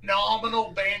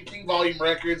 Phenomenal band. King Volume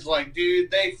Records. Like,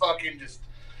 dude, they fucking just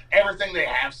everything they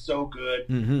have so good.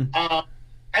 Mm-hmm.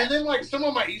 And then like some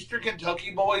of my Eastern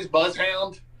Kentucky boys,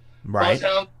 Buzzhound. Right.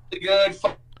 Buzzhound, really good.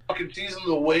 Fucking Season of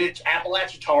the Witch,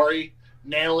 Appalachitari,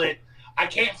 nail it. I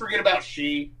can't forget about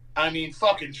She. I mean,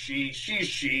 fucking She's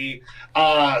She.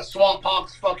 Swamp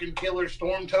Pox, fucking killer.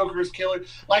 Storm Toker's killer.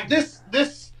 Like this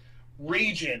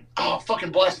region. Oh,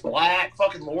 fucking Blessed Black,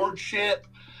 fucking Lordship.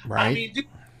 Right. I mean, dude,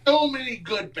 so many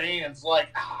good bands.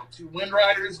 Like, Wind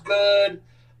Rider is good.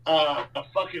 A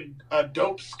fucking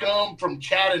Dope Scum from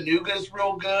Chattanooga's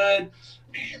real good.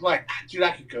 Man, like, dude,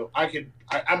 I could go.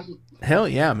 I'm. Hell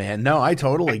yeah, man. No, I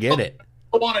totally get it.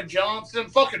 Tawana Johnson,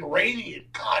 fucking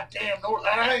Radiant. God damn,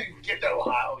 I didn't even get to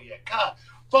Ohio yet. God,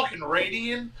 fucking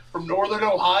Radiant from Northern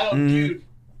Ohio, dude.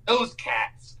 Those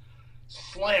cats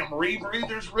slam.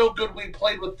 Rebreather's real good. We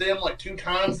played with them like 2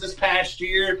 times this past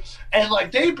year, and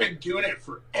like they've been doing it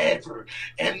forever.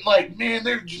 And like, man,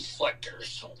 they're just like they're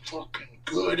so fucking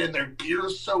good, and their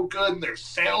beer's so good, and their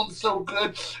sound's so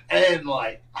good, and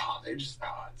like, it's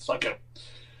like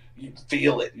you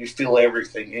feel it. You feel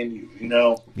everything in you, you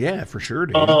know? Yeah, for sure,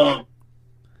 dude.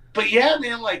 But yeah,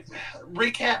 man, like,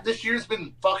 recap, this year's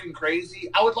been fucking crazy.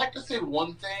 I would like to say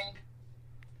one thing.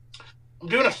 I'm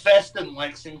doing a fest in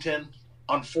Lexington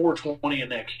on 4/20 of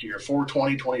next year,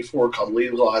 4/20/24, called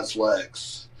Legalized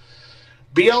Lex.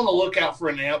 Be on the lookout for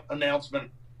an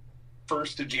announcement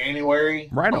 1st of January.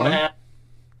 Right on. Have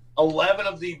 11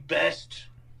 of the best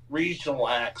regional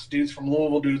acts, dudes from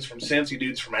Louisville, dudes from Cincy,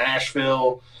 dudes from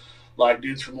Asheville, like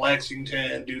dudes from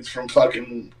Lexington, dudes from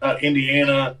fucking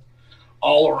Indiana,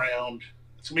 all around.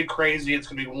 It's gonna be crazy. It's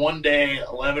gonna be one day,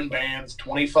 11 bands,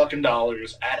 $20 fucking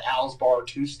at Al's Bar,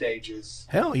 2 stages.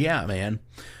 Hell yeah, man.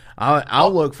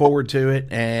 I'll look forward to it,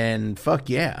 and fuck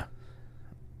yeah.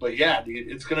 But yeah,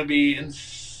 dude, it's gonna be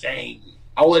insane.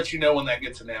 I'll let you know when that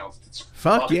gets announced.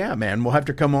 Fuck yeah, man. We'll have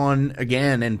to come on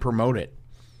again and promote it.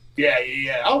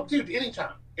 Yeah. Oh, dude,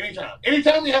 anytime.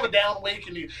 Anytime you have a down week,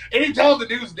 and anytime the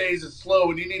news days is slow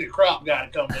and you need a crop guy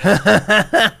to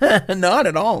come in. Not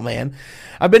at all, man.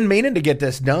 I've been meaning to get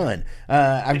this done.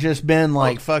 I've just been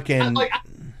like fucking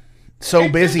so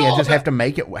busy. I just have to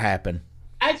make it happen.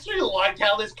 I actually liked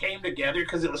how this came together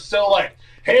because it was so like,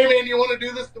 hey man, you want to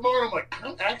do this tomorrow? I'm like,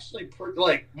 I'm actually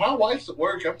like, my wife's at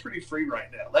work. I'm pretty free right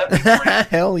now. That'd be great.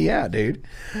 Hell yeah, dude.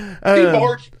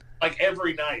 March like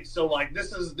every night. So like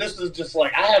this is just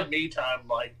like I have me time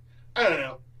like, I don't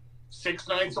know, 6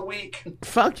 nights a week.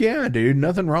 Fuck yeah, dude.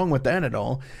 Nothing wrong with that at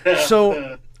all.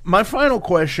 So my final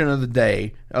question of the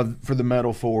day for the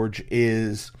Metal Forge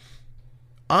is,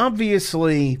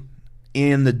 obviously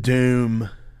in the doom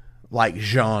like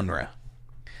genre,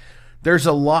 there's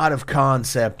a lot of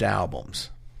concept albums.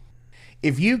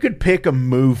 If you could pick a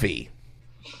movie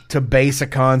to base a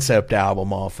concept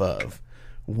album off of,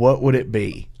 what would it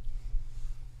be?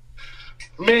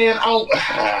 Man,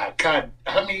 God,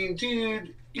 I mean,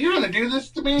 dude, you're gonna do this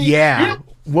to me? Yeah.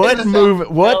 What movie?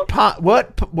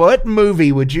 What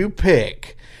movie would you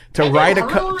pick to write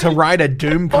a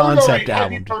doom concept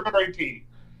album?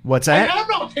 What's that? I'm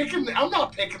not picking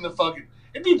the fucking.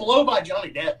 It'd be Blow by Johnny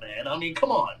Depp, man. I mean,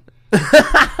 come on.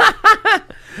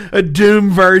 A doom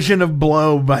version of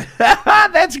Blow by.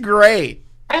 That's great.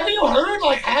 Have you heard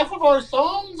like half of our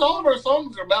songs? All of our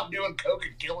songs are about doing coke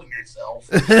and killing yourself.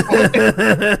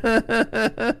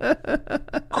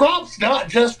 Crop's not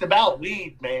just about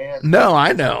weed, man. No,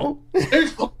 I know.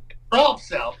 There's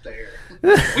crops out there.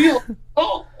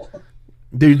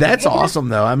 Dude, that's awesome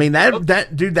though. I mean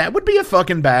that would be a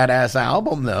fucking badass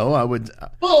album though. I would.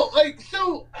 Well, like,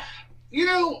 so, you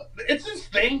know, it's this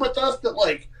thing with us that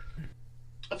like,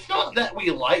 it's not that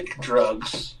we like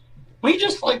drugs. We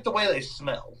just like the way they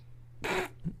smell.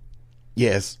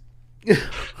 Yes. A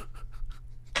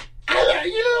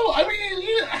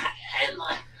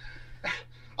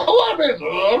lot of people,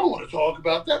 I don't want to talk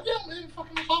about that. Yeah, man,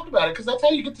 fucking talk about it, because that's how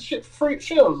you get the shit free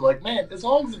shows. Like, man, as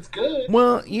long as it's good.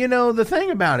 Well, you know, the thing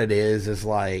about it is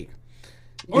like,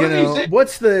 you know,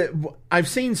 I've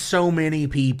seen so many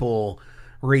people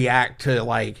react to,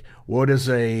 like, what is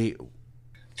a...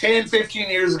 10, 15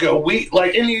 years ago, weed,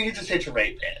 like, and you just hit your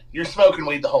vape pen. You're smoking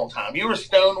weed the whole time. You were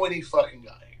stoned when you fucking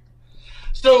got here.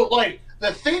 So, like,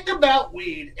 the thing about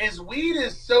weed is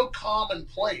so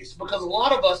commonplace because a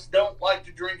lot of us don't like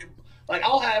to drink. Like,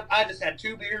 I just had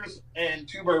 2 beers and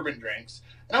 2 bourbon drinks,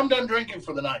 and I'm done drinking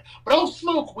for the night. But I'll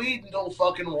smoke weed until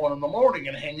fucking 1 in the morning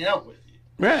and hang out with you.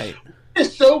 Right.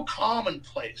 It's so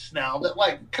commonplace now that,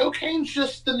 like, cocaine's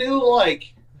just the new,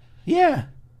 like... Yeah.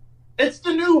 It's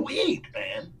the new weed,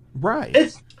 man. Right.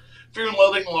 It's Fear and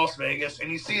Loathing in Las Vegas,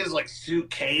 and you see his, like,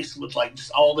 suitcase with, like,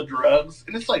 just all the drugs,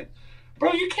 and it's like,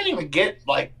 bro, you can't even get,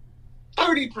 like,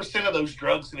 30% of those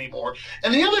drugs anymore.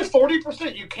 And the other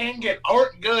 40% you can get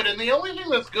aren't good, and the only thing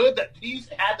that's good that he's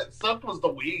had that sucked was the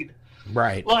weed.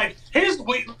 Right. Like, his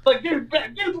weed, like, dude,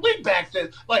 weed back then,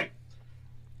 like,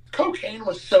 cocaine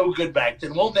was so good back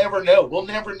then. We'll never know.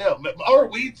 Our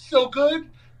weed's so good,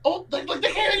 they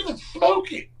can't even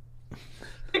smoke it.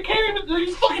 They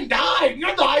just fucking die.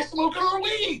 You're gonna die smoking our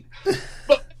weed.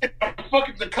 But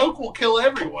fucking the coke will kill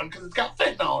everyone because it's got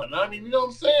fentanyl in it. I mean, you know what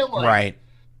I'm saying? Like, right.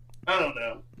 I don't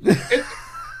know.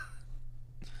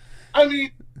 I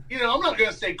mean, I'm not going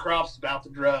to say Crop's about the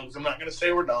drugs. I'm not going to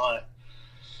say we're not.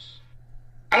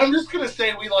 I'm just going to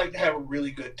say we like to have a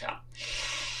really good time.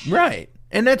 Right.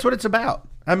 And that's what it's about.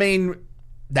 I mean,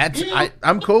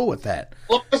 I'm cool with that.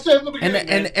 Like I said in the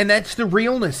beginning, and that's the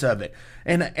realness of it.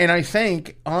 And I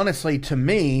think, honestly, to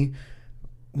me,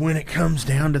 when it comes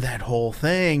down to that whole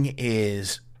thing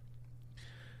is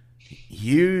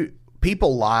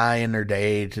people lie in their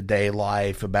day-to-day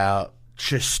life about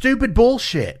just stupid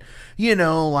bullshit. People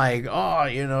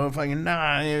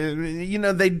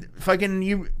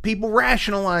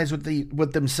rationalize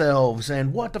with themselves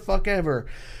and what the fuck ever.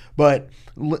 But,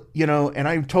 and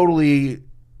I totally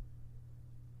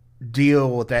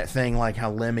deal with that thing like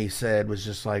how Lemmy said, was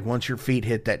just like, once your feet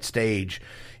hit that stage,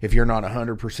 if you're not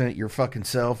 100% your fucking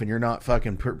self and you're not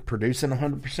fucking producing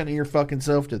 100% of your fucking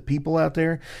self to the people out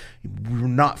there, you're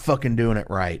not fucking doing it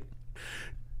right.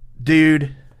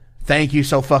 Dude, thank you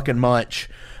so fucking much.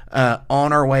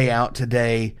 On our way out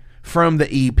today from the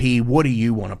EP, what do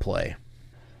you want to play?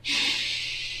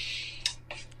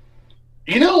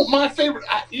 My favorite,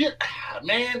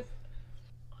 man,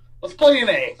 let's play an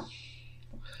A.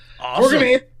 Awesome. We're going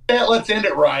to end that. Let's end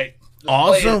it right.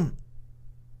 Awesome.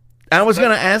 I was going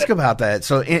to ask about that.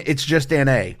 So it's just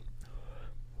NA.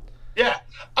 Yeah.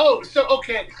 Oh, so,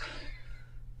 okay.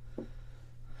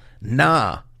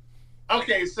 Nah.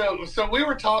 Okay, so we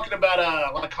were talking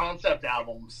about like concept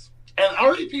albums. And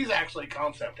REP is actually a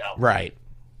concept album. Right.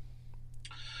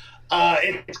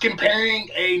 It's comparing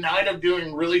a night of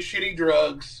doing really shitty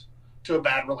drugs to a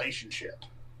bad relationship.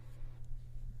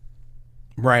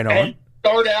 Right on. And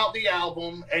start out the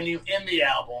album and you end the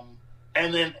album,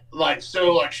 and then like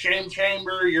Shame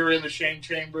Chamber, you're in the Shame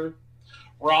Chamber.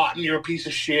 Rotten, you're a piece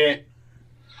of shit.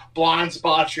 Blind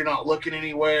Spots, you're not looking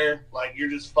anywhere, like you're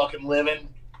just fucking living.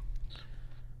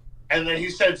 And then he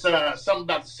said something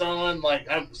about the sun, but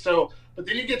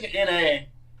then you get to NA,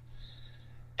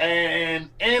 and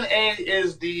NA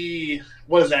is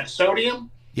what is that, sodium?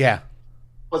 Yeah.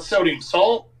 What's sodium,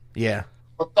 salt? Yeah.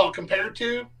 What's salt compared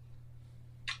to?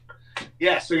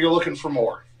 Yeah, so you're looking for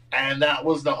more. And that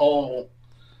was the whole,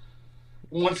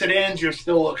 once it ends, you're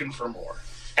still looking for more.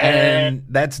 And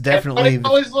that's definitely...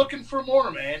 always looking for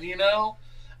more, man,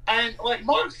 And, like,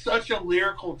 Mark's such a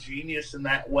lyrical genius in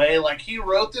that way. Like, he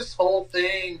wrote this whole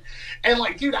thing. And,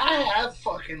 like, dude, I have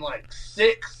fucking, like,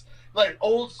 6, like,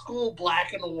 old school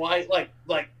black and white, like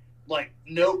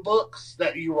notebooks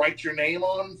that you write your name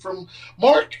on from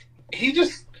Mark. He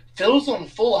just fills them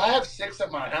full. I have 6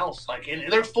 at my house, like,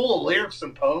 and they're full of lyrics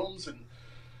and poems and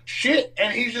shit.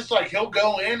 And he's just like, he'll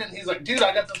go in and he's like, dude,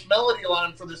 I got this melody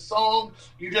line for this song.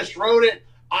 You just wrote it.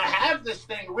 I have this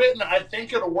thing written. I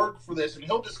think it'll work for this. And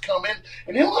he'll just come in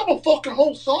and he'll have a fucking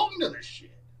whole song to this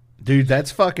shit. Dude,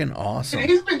 that's fucking awesome. And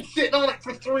he's been sitting on it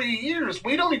for 3 years.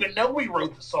 We don't even know he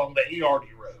wrote the song that he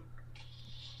already wrote.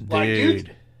 Like,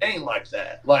 dude, ain't like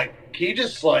that. Like, he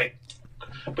just like,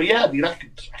 but yeah, dude, I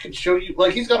could show you.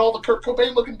 Like, he's got all the Kurt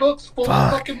Cobain looking books full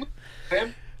of fucking,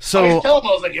 man. So I was telling him,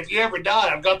 I was like, if you ever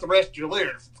die, I've got the rest of your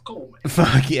lyrics. It's cool, man.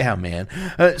 Fuck yeah, man.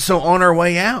 So on our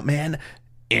way out, man,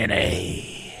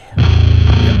 NA.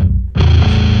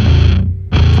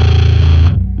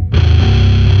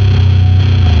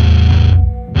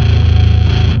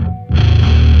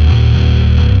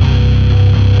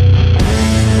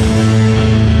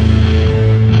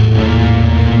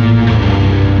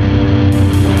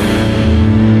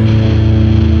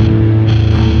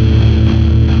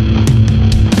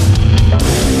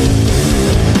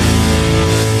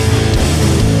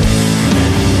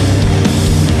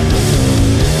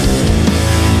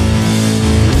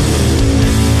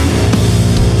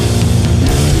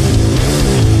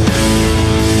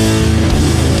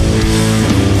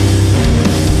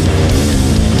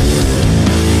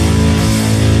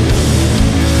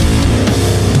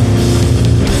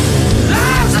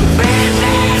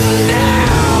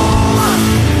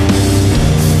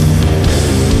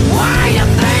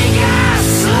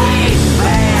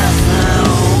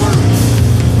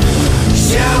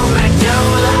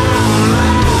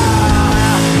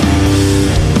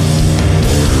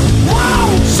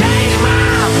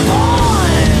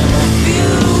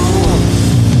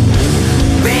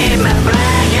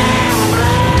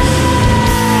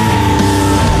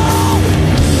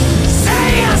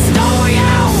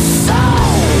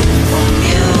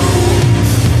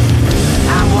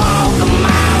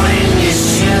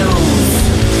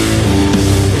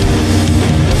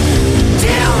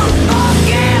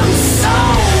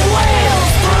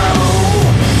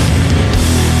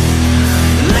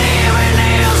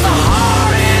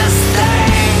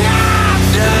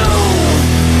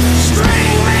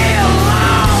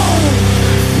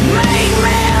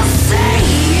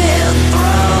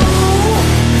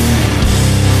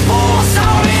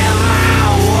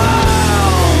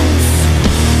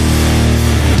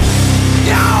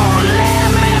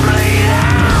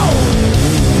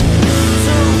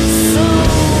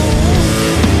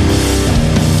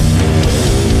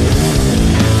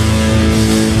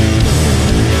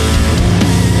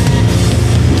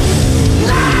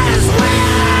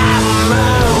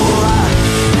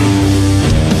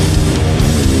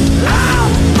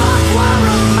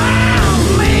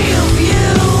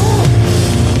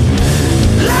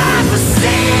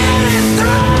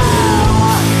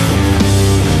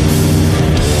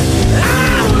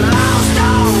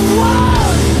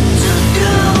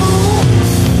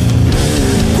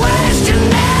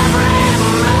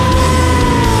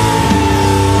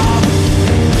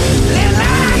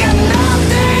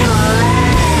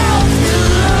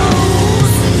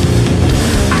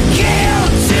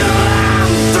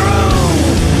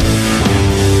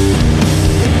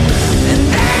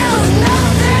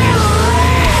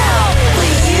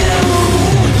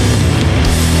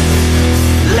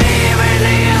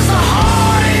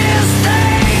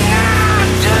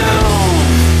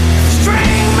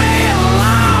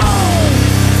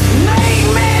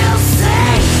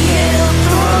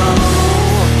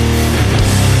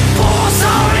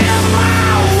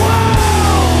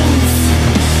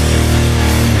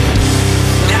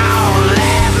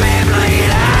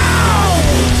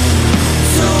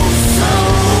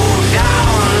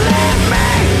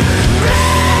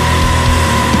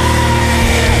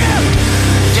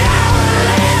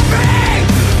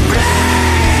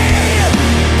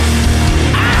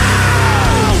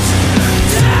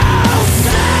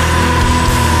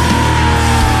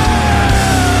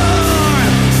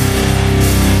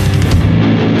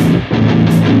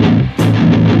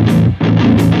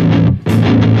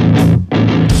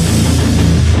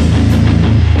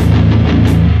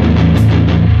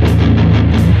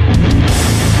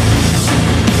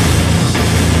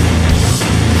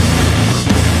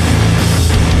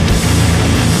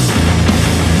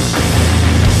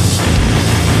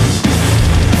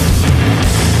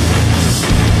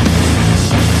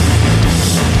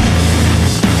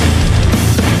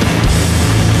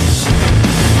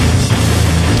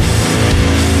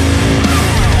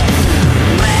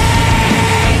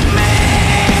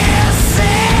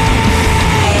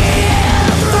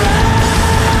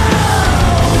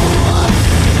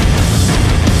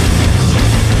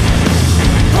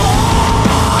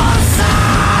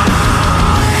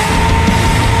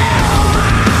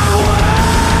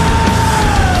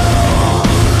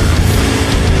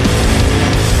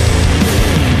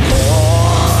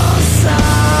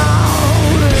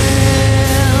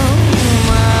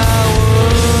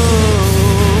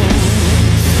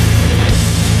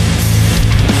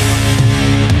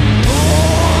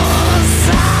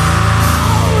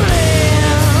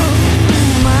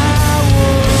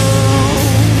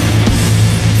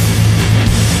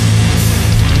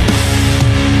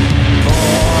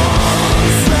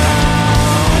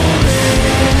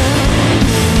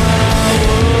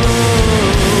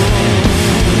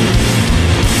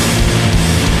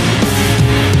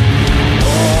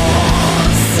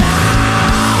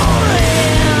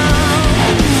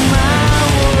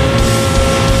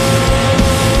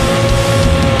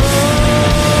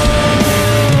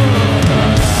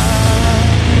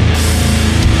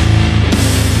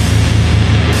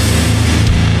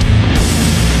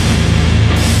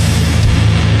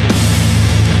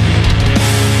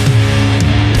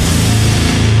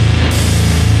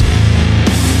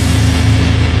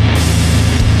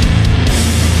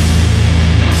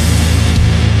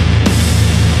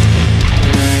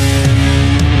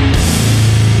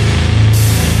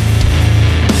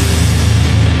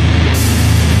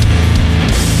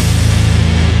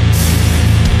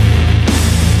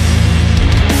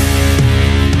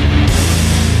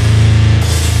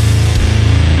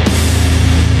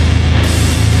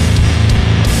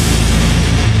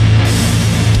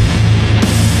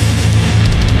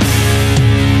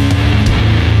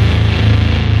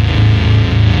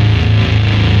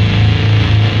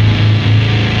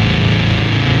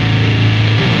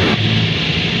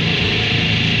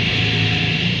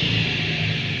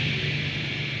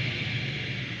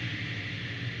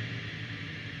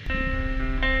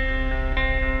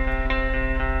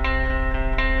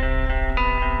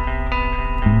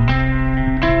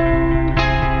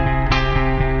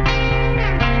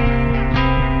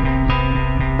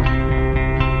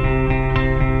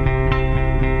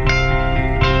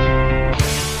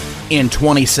 In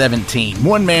 2017,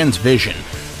 one man's vision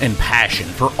and passion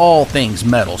for all things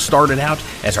metal started out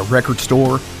as a record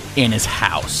store in his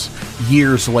house.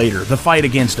 Years later, the fight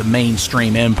against a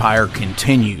mainstream empire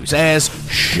continues as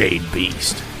Shade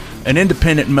Beast. An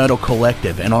independent metal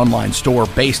collective and online store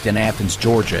based in Athens,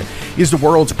 Georgia, is the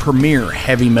world's premier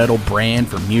heavy metal brand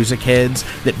for music heads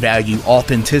that value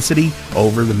authenticity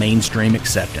over the mainstream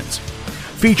acceptance.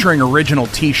 Featuring original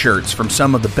t-shirts from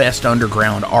some of the best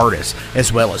underground artists,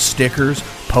 as well as stickers,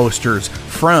 posters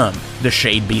from the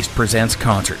Shade Beast Presents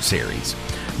concert series.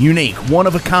 Unique,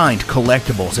 one-of-a-kind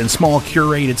collectibles and small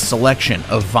curated selection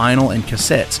of vinyl and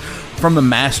cassettes from the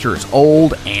masters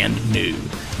old and new.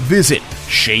 Visit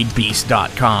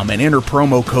shadebeast.com and enter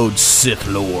promo code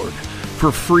SithLord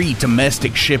for free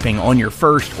domestic shipping on your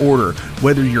first order,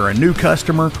 whether you're a new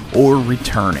customer or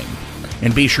returning.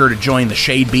 And be sure to join the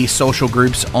Shade Beast social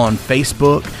groups on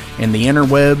Facebook and the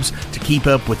interwebs to keep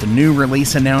up with the new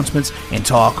release announcements and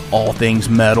talk all things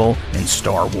metal and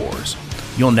Star Wars.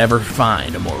 You'll never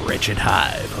find a more wretched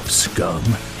hive of scum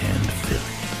and filth.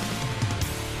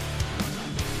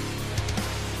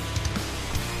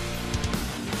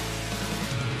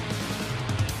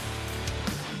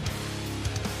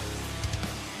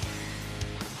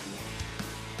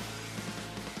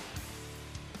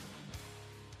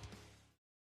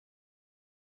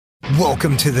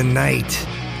 Welcome to the night.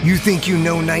 You think you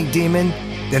know Night Demon?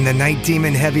 Then the Night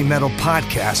Demon Heavy Metal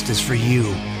Podcast is for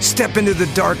you. Step into the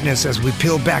darkness as we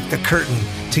peel back the curtain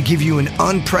to give you an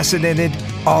unprecedented,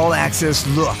 all-access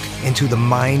look into the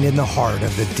mind and the heart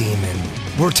of the demon.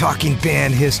 We're talking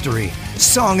band history,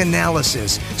 song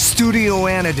analysis, studio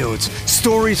anecdotes,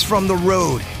 stories from the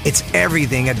road. It's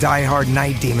everything a diehard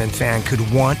Night Demon fan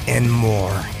could want and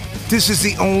more. This is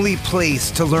the only place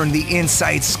to learn the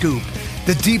inside scoop,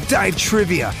 the deep dive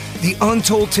trivia, the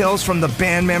untold tales from the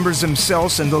band members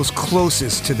themselves and those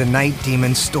closest to the Night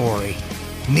Demon story.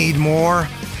 Need more?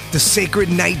 The sacred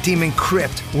Night Demon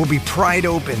Crypt will be pried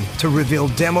open to reveal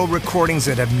demo recordings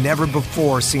that have never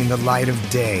before seen the light of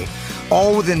day,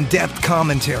 all with in-depth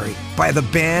commentary by the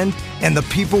band and the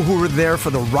people who were there for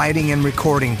the writing and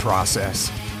recording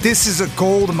process. This is a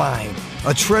gold mine,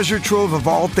 a treasure trove of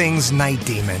all things Night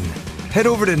Demon. Head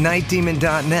over to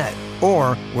nightdemon.net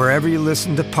or wherever you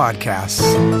listen to podcasts.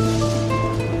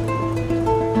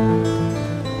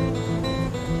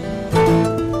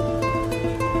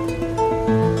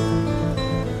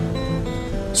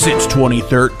 Since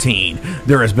 2013,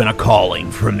 there has been a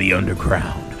calling from the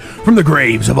underground, from the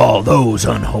graves of all those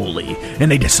unholy,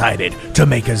 and they decided to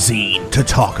make a zine to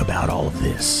talk about all of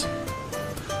this.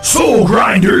 Soul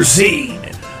Grinder Zine!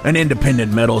 An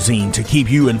independent metal zine to keep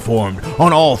you informed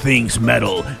on all things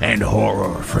metal and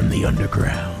horror from the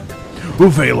underground.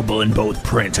 Available in both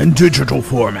print and digital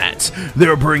formats,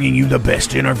 they're bringing you the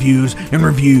best interviews and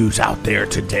reviews out there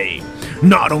today.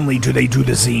 Not only do they do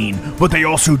the zine, but they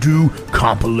also do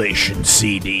compilation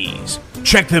CDs.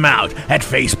 Check them out at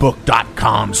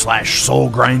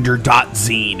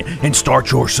facebook.com/soulgrinder.zine and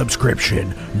start your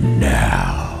subscription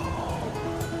now.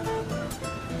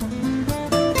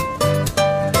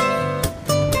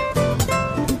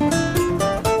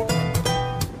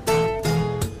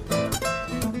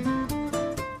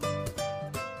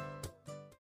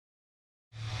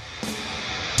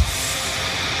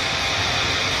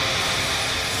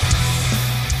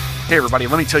 Hey everybody,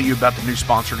 let me tell you about the new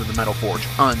sponsor to the Metal Forge,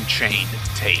 Unchained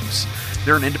Tapes.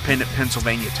 They're an independent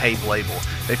Pennsylvania tape label.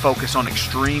 They focus on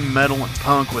extreme metal and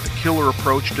punk with a killer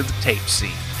approach to the tape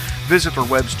scene. Visit their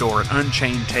web store at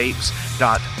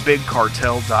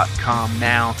unchainedtapes.bigcartel.com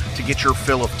now to get your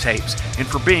fill of tapes. And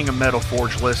for being a Metal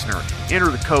Forge listener, enter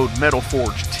the code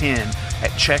METALFORGE10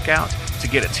 at checkout to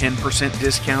get a 10%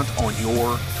 discount on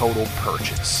your total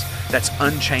purchase. That's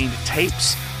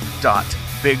unchainedtapes.bigcartel.com.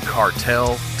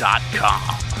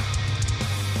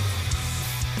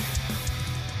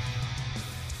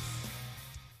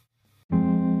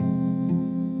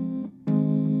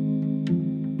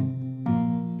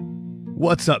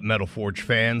 What's up, Metal Forge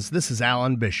fans? This is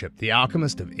Alan Bishop, the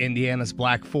alchemist of Indiana's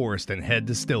Black Forest and head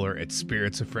distiller at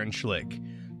Spirits of French Lick.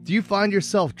 Do you find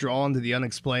yourself drawn to the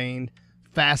unexplained,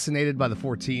 fascinated by the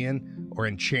Fortean, or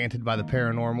enchanted by the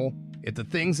paranormal? If the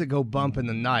things that go bump in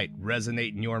the night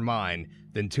resonate in your mind,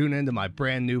 then tune into my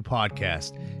brand new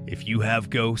podcast, If You Have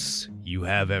Ghosts, You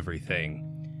Have Everything.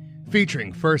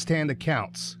 Featuring first-hand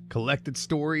accounts, collected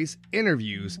stories,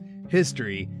 interviews,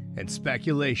 history, and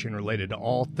speculation related to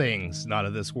all things not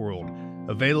of this world.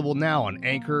 Available now on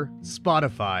Anchor,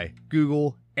 Spotify,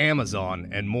 Google, Amazon,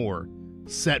 and more.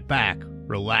 Sit back,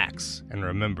 relax, and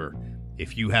remember,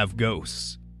 if you have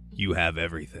ghosts, you have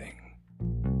everything.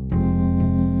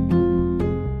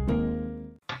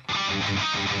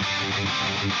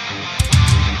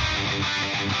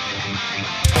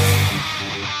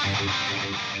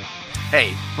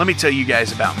 Hey, let me tell you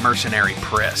guys about Mercenary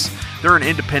Press. They're an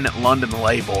independent London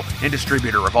label and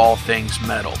distributor of all things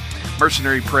metal.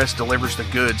 Mercenary Press delivers the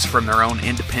goods from their own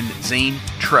independent zine.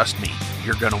 Trust me,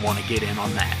 you're going to want to get in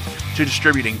on that. To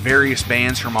distributing various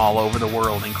bands from all over the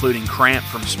world, including Cramp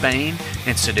from Spain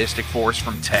and Sadistic Force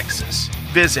from Texas.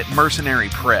 Visit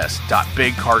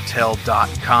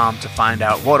mercenarypress.bigcartel.com to find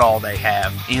out what all they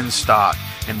have in stock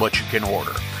and what you can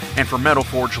order. And for Metal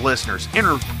Forge listeners,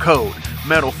 enter code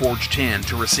MetalForge10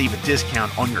 to receive a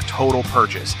discount on your total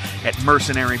purchase at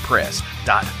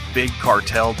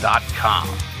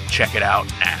mercenarypress.bigcartel.com. Check it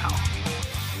out now.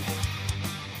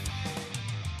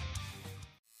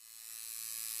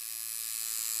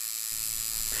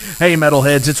 Hey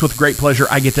Metalheads, it's with great pleasure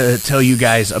I get to tell you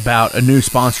guys about a new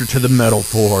sponsor to the Metal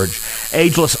Forge,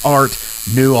 Ageless Art,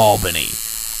 New Albany.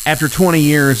 After 20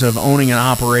 years of owning and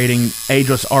operating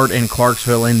Ageless Art in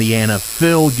Clarksville, Indiana,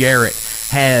 Phil Garrett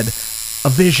had a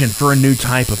vision for a new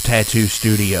type of tattoo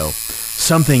studio.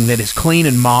 Something that is clean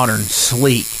and modern,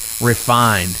 sleek,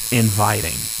 refined,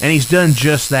 inviting. And he's done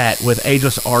just that with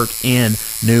Ageless Art in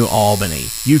New Albany.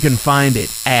 You can find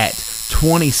it at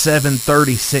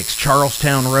 2736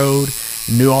 Charlestown Road,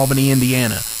 New Albany,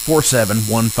 Indiana,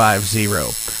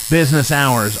 47150. Business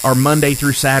hours are Monday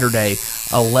through Saturday,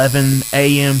 11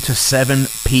 a.m. to 7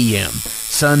 p.m.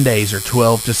 Sundays are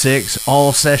 12 to 6.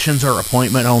 All sessions are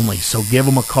appointment only, so give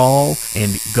them a call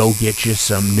and go get you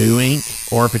some new ink.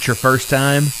 Or if it's your first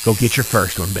time, go get your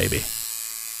first one, baby.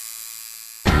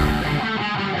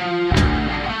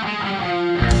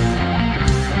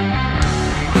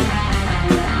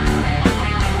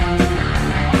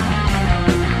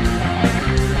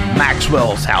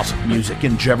 Maxwell's House of Music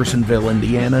in Jeffersonville,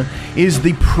 Indiana is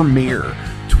the premier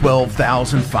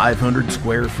 12,500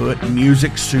 square foot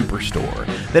music superstore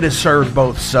that has served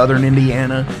both southern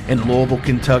Indiana and Louisville,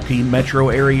 Kentucky metro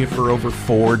area for over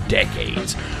 4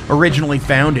 decades. Originally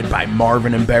founded by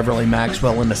Marvin and Beverly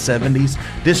Maxwell in the 70s,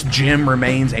 this gym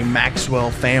remains a Maxwell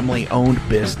family-owned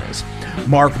business.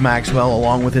 Mark Maxwell,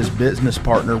 along with his business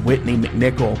partner Whitney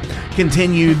McNichol,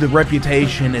 continued the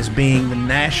reputation as being the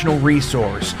national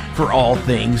resource for all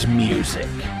things music.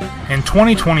 In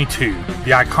 2022,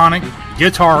 the iconic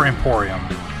Guitar Emporium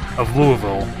of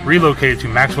Louisville relocated to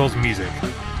Maxwell's Music,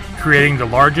 creating the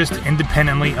largest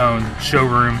independently owned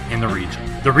showroom in the region.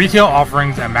 The retail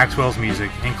offerings at Maxwell's Music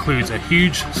includes a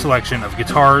huge selection of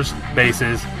guitars,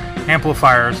 basses,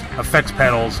 amplifiers, effects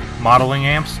pedals, modeling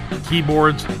amps,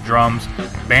 keyboards, drums,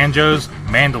 banjos,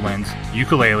 mandolins,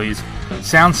 ukuleles,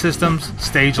 sound systems,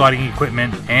 stage lighting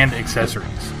equipment, and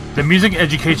accessories. The music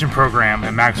education program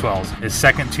at Maxwell's is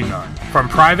second to none. From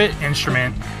private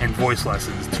instrument and voice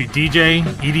lessons to DJ,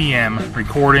 EDM,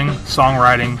 recording,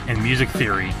 songwriting, and music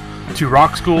theory, to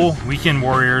rock school, weekend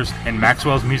warriors, and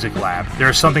Maxwell's Music Lab, there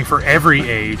is something for every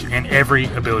age and every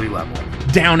ability level.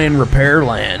 Down in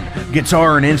Repairland,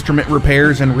 guitar and instrument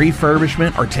repairs and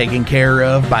refurbishment are taken care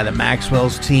of by the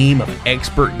Maxwell's team of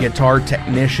expert guitar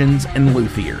technicians and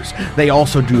luthiers. They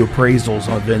also do appraisals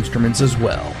of instruments as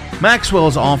well.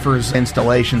 Maxwell's offers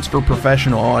installations for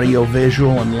professional audio,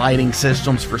 visual, and lighting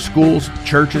systems for schools,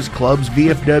 churches, clubs,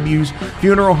 VFWs,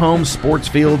 funeral homes, sports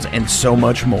fields, and so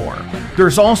much more.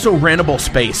 There's also rentable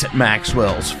space at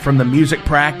Maxwell's, from the music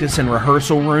practice and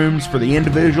rehearsal rooms for the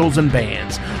individuals and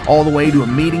bands, all the way to a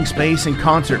meeting space and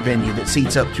concert venue that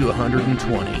seats up to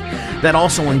 120. That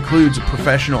also includes a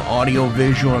professional audio,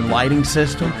 visual, and lighting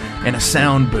system and a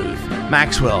sound booth.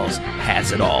 Maxwell's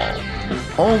has it all.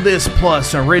 All this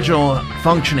plus original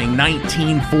functioning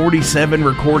 1947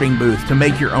 recording booth to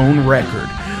make your own record.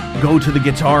 Go to the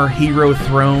Guitar Hero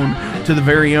throne, to the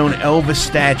very own Elvis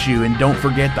statue, and don't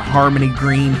forget the Harmony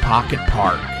Green Pocket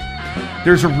Park.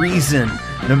 There's a reason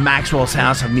the Maxwell's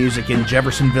House of Music in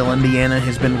Jeffersonville, Indiana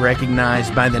has been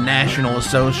recognized by the National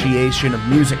Association of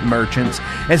Music Merchants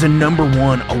as a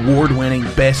 #1 award-winning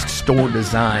best store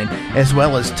design, as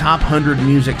well as top 100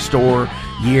 music store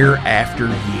year after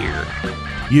year.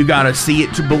 You gotta see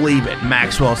it to believe it.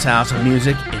 Maxwell's House of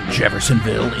Music in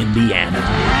Jeffersonville, Indiana.